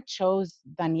I chose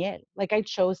Daniel, like I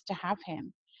chose to have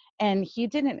him, and he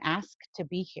didn't ask to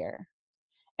be here.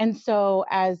 And so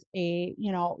as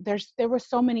there were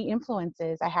so many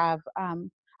influences.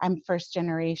 I'm first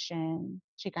generation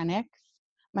Chicanx.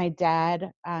 My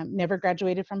dad never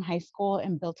graduated from high school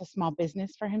and built a small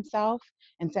business for himself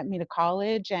and sent me to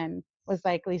college and was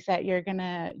like, Lisette,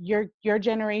 your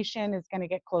generation is gonna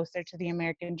get closer to the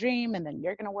American dream, and then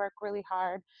you're gonna work really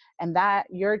hard, and that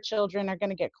your children are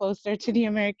gonna get closer to the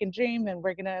American dream, and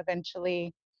we're gonna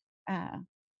eventually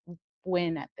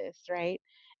win at this, right?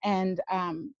 And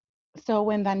so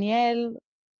when Daniel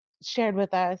shared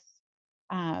with us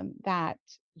that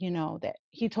that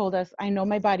he told us, I know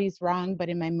my body's wrong, but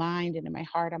in my mind and in my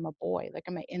heart, I'm a boy. Like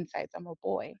in my insides, I'm a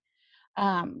boy.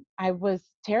 I was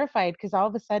terrified, because all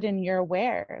of a sudden you're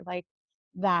aware like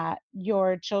that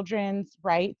your children's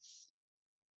rights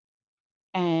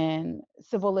and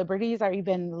civil liberties are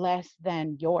even less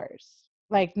than yours.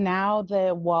 Like now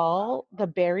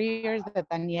the barriers that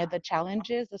Daniel, the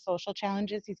challenges, the social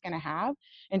challenges he's going to have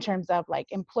in terms of like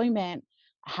employment,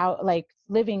 how like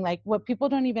living, like what people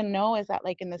don't even know is that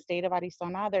like in the state of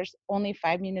Arizona, there's only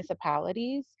 5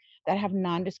 municipalities that have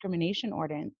non-discrimination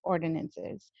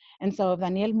ordinances. And so if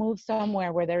Daniel moves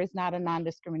somewhere where there is not a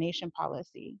non-discrimination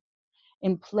policy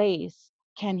in place,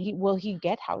 will he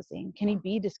get housing? Can he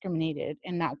be discriminated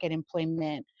and not get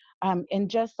employment? And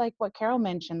just like what Carol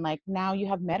mentioned, like now you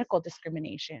have medical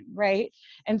discrimination, right?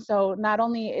 And so not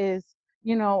only is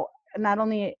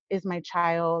my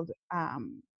child,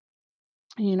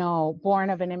 born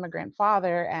of an immigrant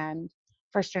father and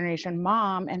first generation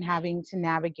mom and having to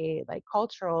navigate like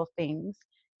cultural things,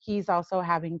 he's also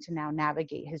having to now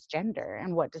navigate his gender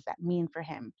and what does that mean for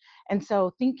him. And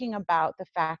so thinking about the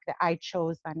fact that I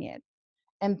chose Daniel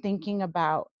and thinking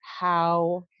about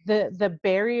how the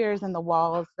barriers and the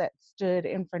walls that stood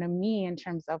in front of me in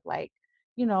terms of like,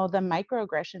 the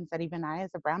microaggressions that even I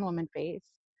as a brown woman face,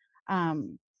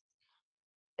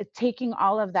 taking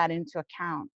all of that into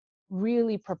account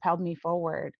really propelled me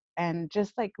forward and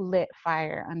just like lit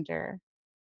fire under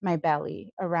my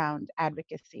belly around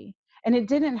advocacy. And it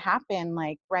didn't happen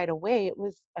like right away. It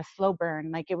was a slow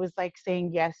burn. Like it was like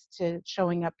saying yes to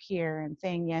showing up here and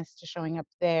saying yes to showing up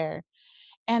there.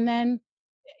 And then,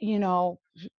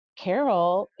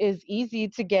 Carol is easy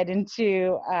to get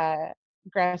into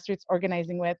grassroots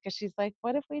organizing with because she's like,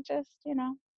 what if we just,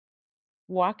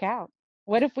 walk out?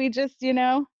 What if we just,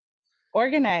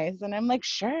 organize? And I'm like,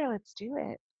 sure, let's do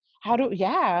it.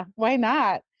 Yeah, why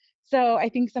not? So I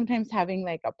think sometimes having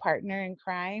like a partner in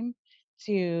crime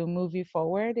to move you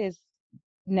forward is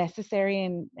necessary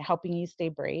in helping you stay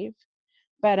brave.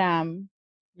 But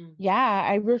yeah,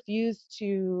 I refuse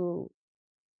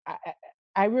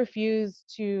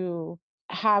to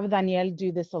have Daniel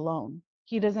do this alone.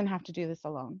 He doesn't have to do this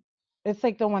alone. It's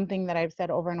like the one thing that I've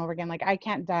said over and over again, like I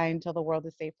can't die until the world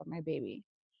is safe for my baby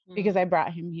because I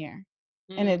brought him here.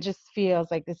 And it just feels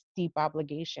like this deep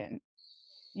obligation,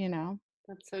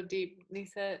 That's so deep,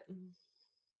 Lisa.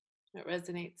 It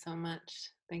resonates so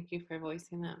much. Thank you for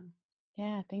voicing that.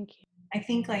 Yeah, thank you. I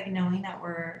think like knowing that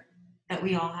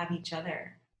we all have each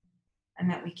other and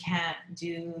that we can't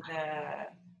do the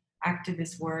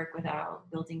activist work without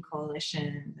building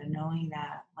coalitions, and knowing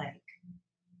that like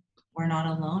we're not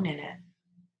alone in it,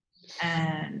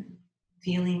 and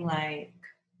feeling like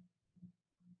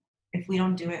if we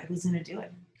don't do it, who's going to do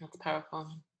it? That's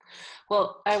powerful.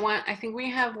 Well, I think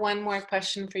we have one more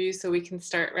question for you so we can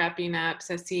start wrapping up.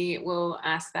 Ceci will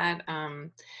ask that.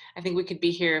 I think we could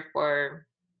be here for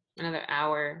another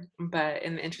hour, but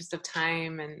in the interest of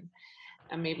time and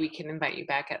maybe we can invite you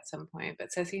back at some point.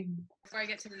 But Ceci? Before I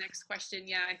get to the next question,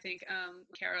 yeah, I think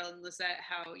Carol and Lisette,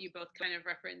 how you both kind of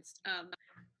referenced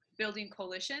building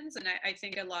coalitions. And I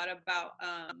think a lot about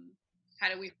how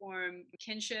do we form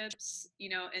kinships,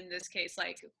 in this case,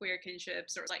 like queer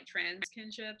kinships or like trans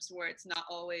kinships, where it's not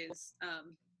always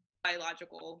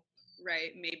biological,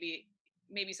 right?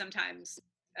 Maybe sometimes,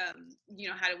 how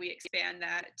do we expand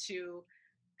that to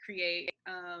create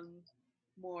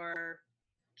more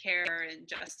care and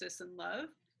justice and love?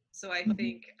 So I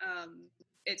think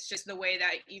it's just the way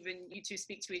that even you two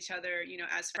speak to each other,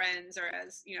 as friends or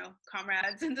as,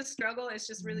 comrades in the struggle. It's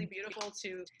just really beautiful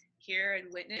to hear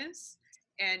and witness.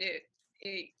 And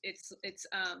it's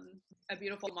a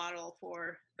beautiful model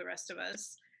for the rest of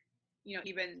us,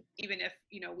 even if,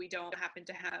 we don't happen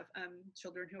to have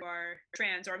children who are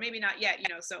trans, or maybe not yet,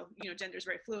 so, gender is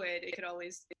very fluid. It could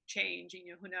always change,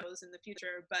 who knows in the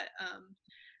future. But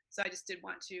so I just did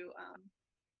want to,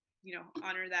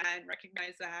 honor that and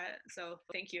recognize that. So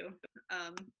thank you.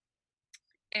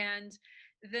 And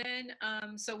then,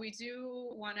 so we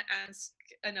do want to ask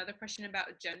another question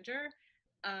about gender.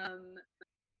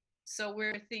 So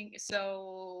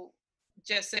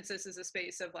just since this is a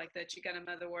space of like the Chicana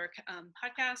Motherwork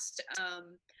podcast,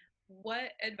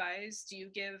 what advice do you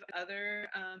give other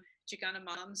Chicana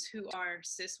moms who are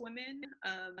cis women,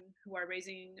 who are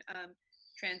raising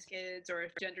trans kids or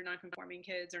gender nonconforming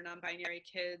kids or non-binary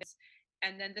kids?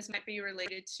 And then this might be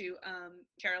related to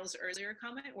Carol's earlier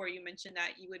comment where you mentioned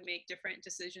that you would make different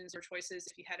decisions or choices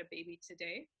if you had a baby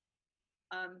today.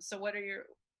 So what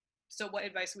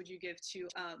advice would you give to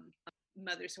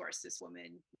mothers who are cis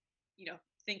women,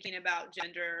 thinking about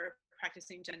gender,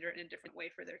 practicing gender in a different way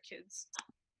for their kids?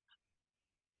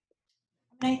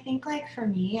 I think like for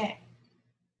me,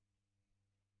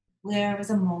 there was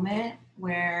a moment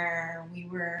where we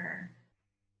were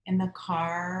in the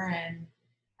car and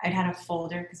I'd had a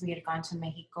folder because we had gone to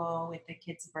Mexico with the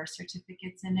kids' birth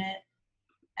certificates in it.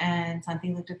 And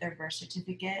Santi looked at their birth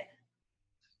certificate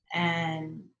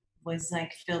and was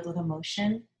like filled with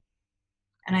emotion.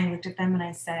 And I looked at them and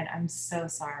I said, I'm so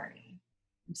sorry.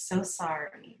 I'm so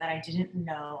sorry that I didn't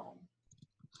know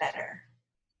better.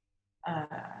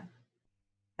 That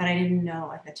I didn't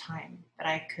know at the time that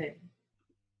I could,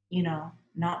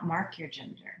 not mark your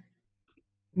gender.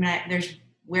 I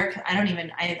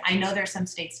mean, I know there's some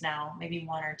states now, maybe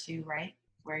one or two, right,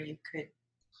 where you could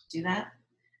do that.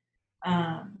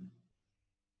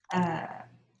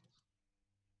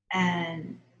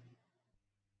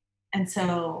 And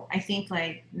so I think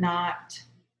like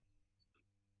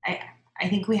I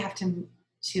think we have to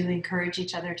encourage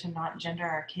each other to not gender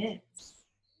our kids,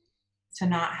 to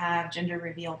not have gender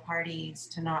reveal parties,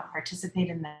 to not participate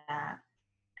in that,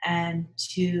 and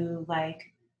to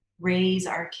like raise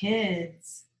our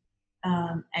kids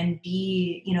and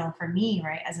be, you know, for me,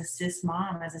 right, as a cis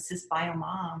mom, as a cis bio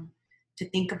mom, to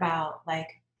think about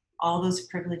like all those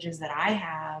privileges that I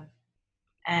have,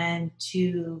 and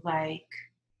to like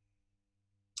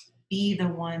be the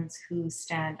ones who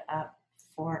stand up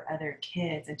for other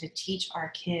kids, and to teach our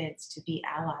kids to be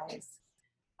allies.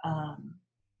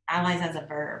 Allies as a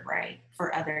verb, right,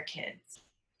 for other kids.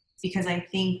 Because I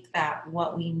think that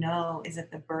what we know is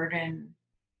that the burden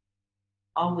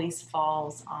always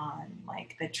falls on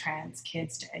like the trans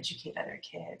kids to educate other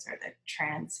kids, or the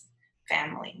trans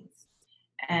families.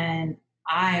 And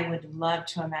I would love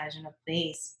to imagine a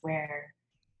place where,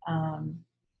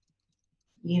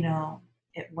 you know,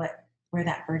 where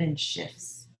that burden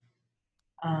shifts.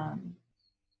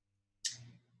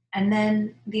 And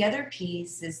then the other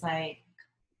piece is like,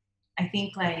 I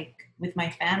think like with my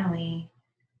family,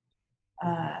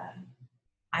 I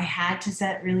had to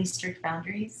set really strict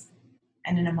boundaries.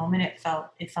 And in a moment it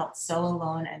felt so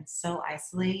alone and so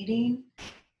isolating.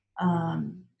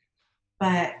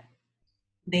 But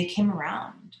they came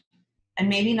around. And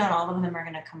maybe not all of them are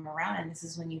gonna come around. And this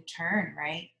is when you turn,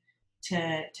 right,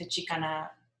 to Chicana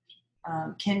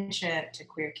kinship, to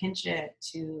queer kinship,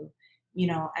 to, you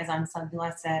know, as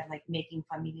Ansadula said, like making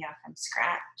familia from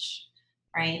scratch,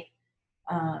 right?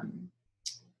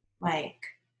 Like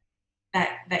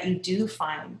that you do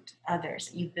find others,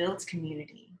 that you build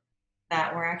community,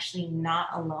 that we're actually not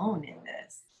alone in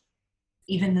this,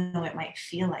 even though it might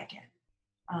feel like it.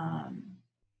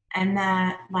 And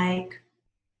that like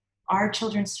our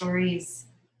children's stories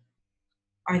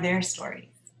are their stories.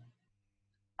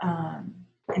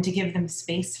 And to give them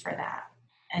space for that,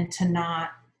 and to not,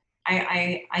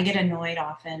 I get annoyed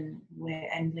often with,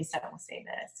 and Lisa will say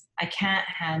this, I can't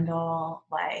handle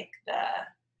like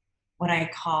what I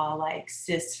call like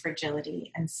cis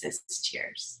fragility and cis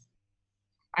tears.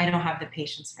 I don't have the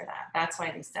patience for that. That's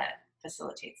why Lisa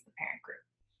facilitates the parent group.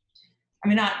 I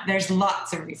mean, there's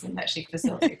lots of reasons that she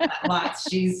facilitates that. Lots.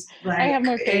 She's like, I have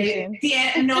more patience.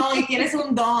 No, y tienes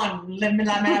un don, la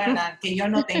verdad, que yo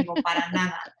no tengo para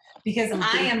nada. Because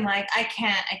I am like, I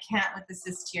can't with the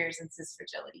cis tears and cis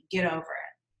fragility. Get over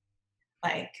it.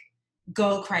 Like,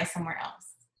 go cry somewhere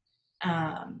else.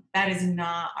 That is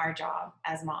not our job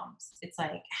as moms. It's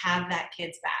like, have that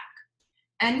kid's back.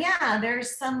 And yeah,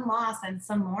 there's some loss and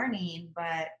some mourning,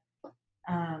 but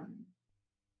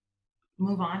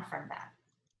move on from that.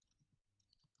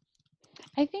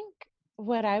 I think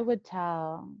what I would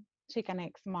tell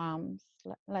Chicanx moms,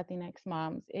 Latinx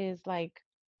moms, is like,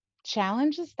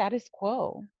 challenge the status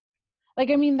quo. Like,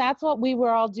 I mean, that's what we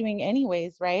were all doing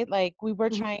anyways, right? Like, we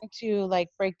were trying to like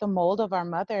break the mold of our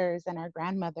mothers and our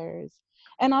grandmothers,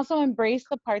 and also embrace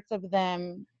the parts of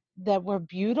them that were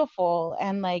beautiful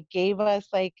and like gave us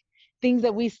like things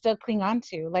that we still cling on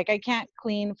to. Like, I can't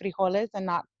clean frijoles and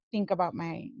not think about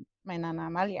my Nana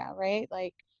Amalia, right?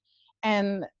 Like,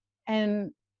 and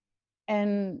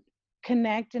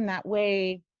connect in that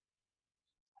way,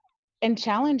 and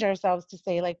challenge ourselves to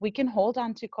say, like, we can hold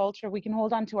on to culture, we can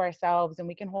hold on to ourselves, and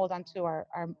we can hold on to our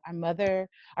mother,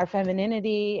 our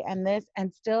femininity, and this,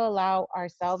 and still allow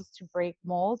ourselves to break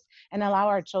molds, and allow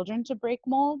our children to break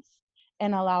molds,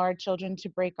 and allow our children to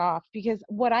break off. Because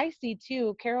what I see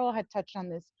too, Carol had touched on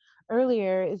this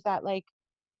earlier, is that like,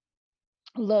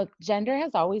 look, gender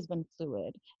has always been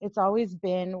fluid. It's always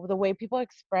been, the way people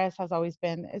express has always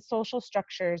been, social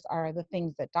structures are the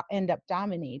things that end up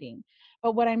dominating.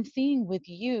 But what I'm seeing with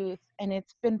youth, and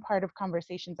it's been part of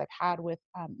conversations I've had with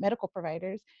medical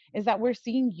providers, is that we're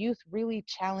seeing youth really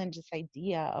challenge this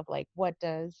idea of like, what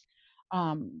does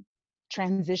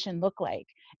transition look like?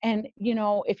 And, you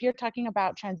know, if you're talking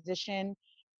about transition,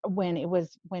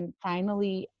 when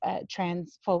finally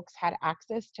trans folks had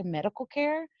access to medical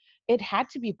care, it had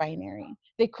to be binary.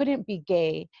 They couldn't be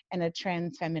gay and a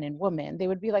trans feminine woman. They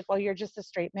would be like, well, you're just a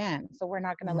straight man, so we're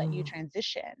not going to let you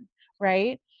transition,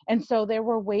 right? And so there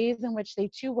were ways in which they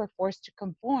too were forced to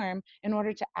conform in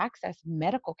order to access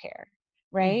medical care,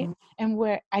 right? And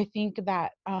where I think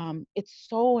that it's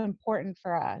so important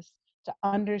for us to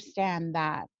understand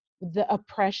that the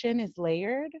oppression is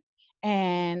layered,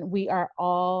 and we are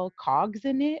all cogs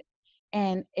in it.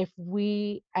 And if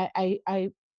we,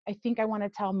 I think I want to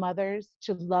tell mothers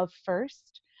to love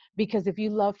first, because if you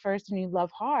love first and you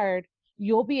love hard,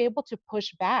 you'll be able to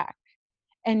push back,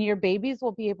 and your babies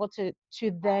will be able to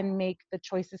then make the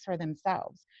choices for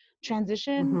themselves.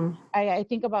 Transition, Mm-hmm. I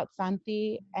think about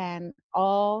Santi and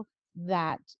all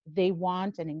that they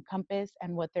want and encompass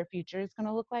and what their future is going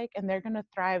to look like, and they're going to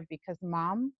thrive because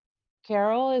mom,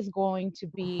 Carol, is going to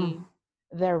be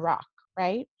their rock,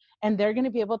 right? And they're going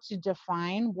to be able to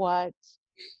define what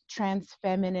trans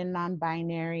feminine,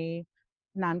 non-binary,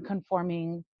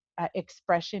 non-conforming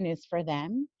expression is for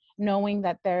them, knowing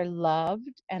that they're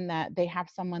loved and that they have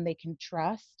someone they can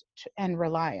trust and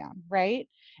rely on, right?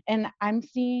 And I'm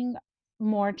seeing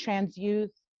more trans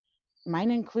youth,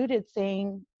 mine included,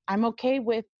 saying, I'm okay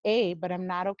with A, but I'm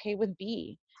not okay with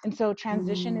B. And so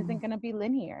transition isn't going to be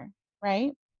linear,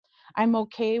 right? I'm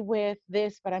okay with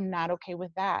this, but I'm not okay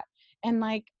with that. And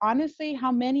like, honestly,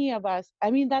 how many of us,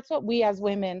 I mean, that's what we as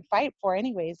women fight for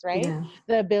anyways, right? Yeah.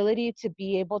 The ability to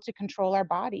be able to control our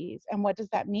bodies. And what does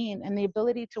that mean? And the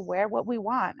ability to wear what we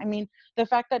want. I mean, the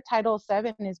fact that Title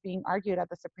VII is being argued at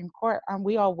the Supreme Court, are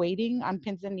we all waiting on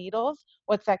pins and needles?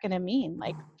 What's that going to mean?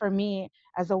 Like for me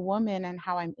as a woman and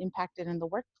how I'm impacted in the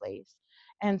workplace.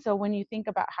 And so when you think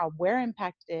about how we're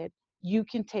impacted, you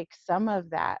can take some of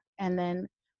that and then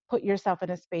put yourself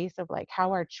in a space of like,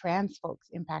 how are trans folks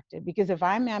impacted? Because if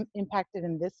I'm impacted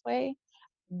in this way,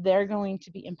 they're going to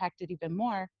be impacted even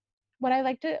more.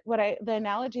 The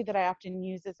analogy that I often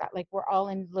use is that like we're all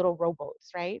in little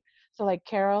rowboats, right? So like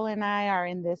Carol and I are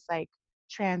in this like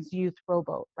trans youth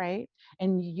rowboat, right?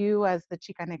 And you as the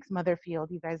Chicanx mother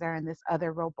field, you guys are in this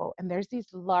other rowboat. And there's these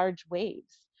large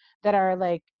waves that are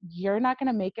like, you're not going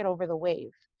to make it over the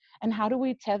wave. And how do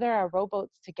we tether our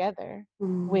rowboats together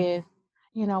with,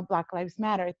 Black Lives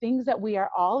Matter, things that we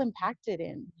are all impacted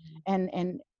in,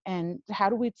 and how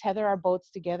do we tether our boats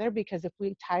together? Because if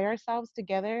we tie ourselves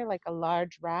together like a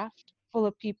large raft full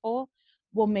of people,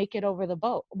 we'll make it over the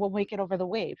boat, we'll make it over the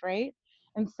wave, right?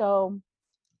 And so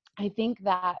I think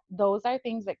that those are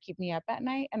things that keep me up at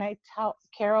night. And I tell,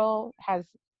 Carol has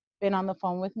been on the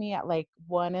phone with me at like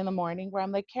 1 a.m. where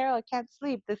I'm like, Carol, I can't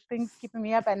sleep, this thing's keeping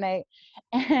me up at night.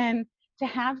 And to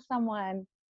have someone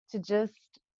to just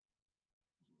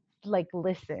like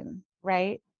listen,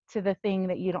 right, to the thing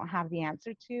that you don't have the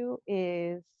answer to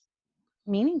is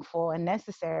meaningful and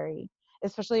necessary,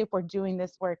 especially if we're doing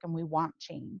this work and we want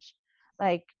change.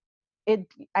 Like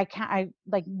I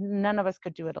like none of us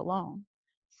could do it alone.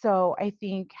 So I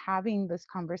think having this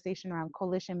conversation around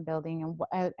coalition building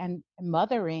and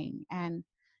mothering and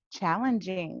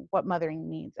challenging what mothering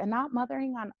means, and not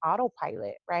mothering on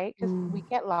autopilot, right? Because we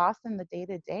get lost in the day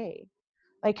to day.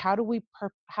 Like how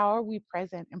are we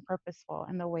present and purposeful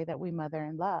in the way that we mother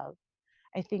and love,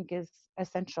 I think is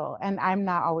essential. And I'm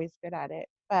not always good at it,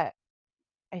 but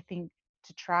I think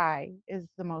to try is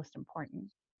the most important.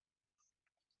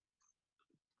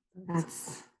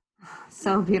 That's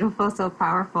so beautiful, so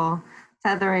powerful,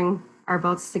 tethering our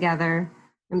boats together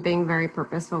and being very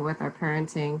purposeful with our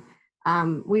parenting.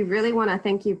 We really want to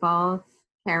thank you both,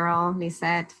 Carol,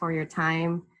 Lisette, for your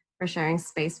time, for sharing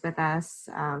space with us,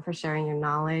 for sharing your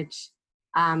knowledge.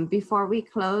 Before we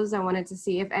close, I wanted to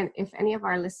see if any of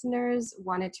our listeners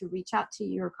wanted to reach out to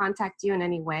you or contact you in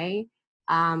any way,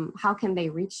 how can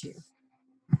they reach you?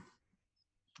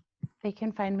 They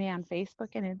can find me on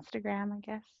Facebook and Instagram, I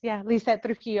guess. Yeah, Lisette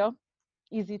Trujillo,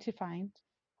 easy to find.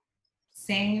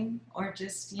 Same, or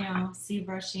just,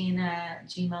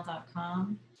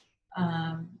 cbrosheen@gmail.com.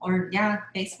 Or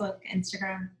Facebook,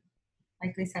 Instagram,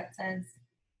 like Lisette says.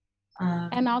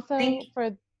 And also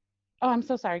I'm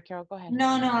so sorry, Carol, go ahead. No,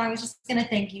 I was just going to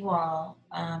thank you all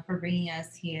for bringing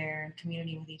us here in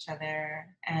community with each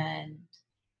other, and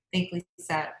thank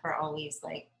Lisette for always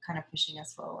kind of pushing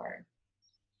us forward.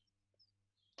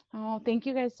 Oh, thank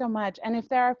you guys so much. And if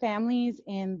there are families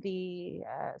in the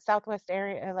Southwest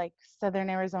area, like Southern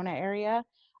Arizona area,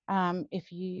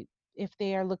 if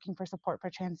they are looking for support for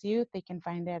trans youth, they can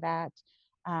find it at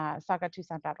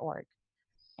sagatucson.org.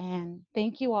 And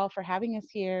thank you all for having us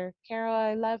here. Carol,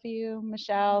 I love you.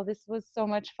 Michelle, this was so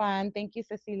much fun. Thank you,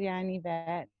 Cecilia and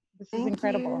Yvette. This is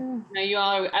incredible. No, you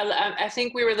all I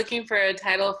think we were looking for a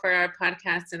title for our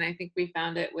podcast, and I think we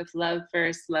found it with Love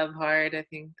First, Love Hard. I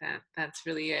think that's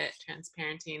really it.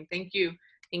 Transparenting. Thank you.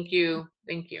 Thank you,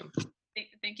 Michelle,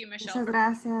 for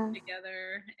putting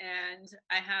together. And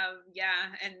I have,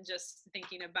 and just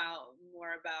thinking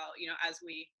more about, as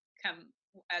we come,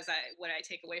 what I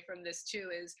take away from this too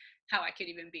is how I could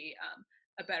even be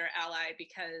a better ally,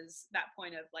 because that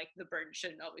point of the burden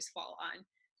shouldn't always fall on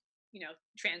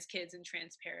trans kids and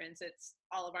trans parents. It's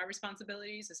all of our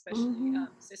responsibilities, especially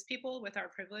cis people with our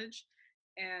privilege.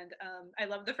 And I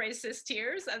love the phrase cis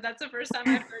tears. That's the first time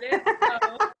I've heard it.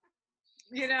 So,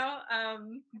 you know,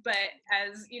 but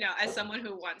as, you know, as someone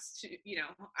who wants to, you know,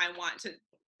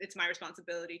 it's my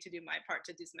responsibility to do my part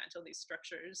to dismantle these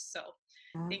structures. So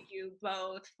thank you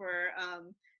both for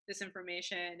this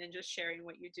information and just sharing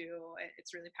what you do.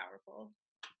 It's really powerful.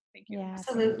 Thank you. Yeah,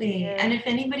 Absolutely. And if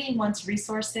anybody wants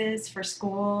resources for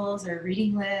schools or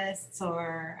reading lists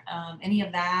or any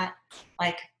of that,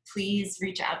 like, please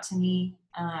reach out to me.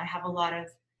 I have a lot of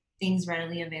things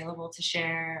readily available to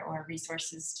share or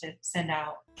resources to send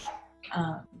out.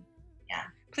 Yeah.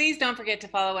 Please don't forget to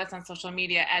follow us on social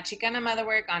media at Chicana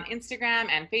Motherwork on Instagram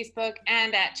and Facebook,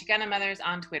 and at Chicana Mothers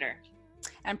on Twitter.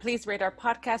 And please rate our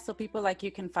podcast so people like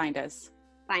you can find us.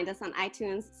 Find us on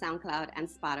iTunes, SoundCloud, and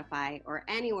Spotify, or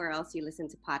anywhere else you listen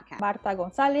to podcasts. Marta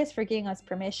Gonzalez for giving us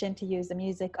permission to use the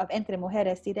music of Entre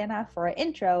Mujeres Sirena for our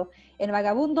intro, and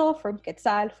Vagabundo from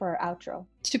Quetzal for our outro.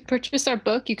 To purchase our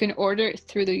book, you can order it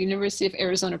through the University of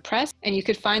Arizona Press, and you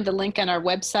could find the link on our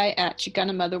website at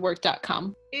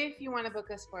chicanamotherwork.com. If you want to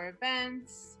book us for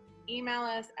events, email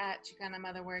us at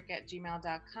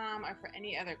chicanamotherwork@gmail.com, or for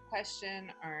any other question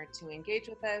or to engage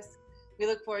with us. We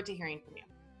look forward to hearing from you.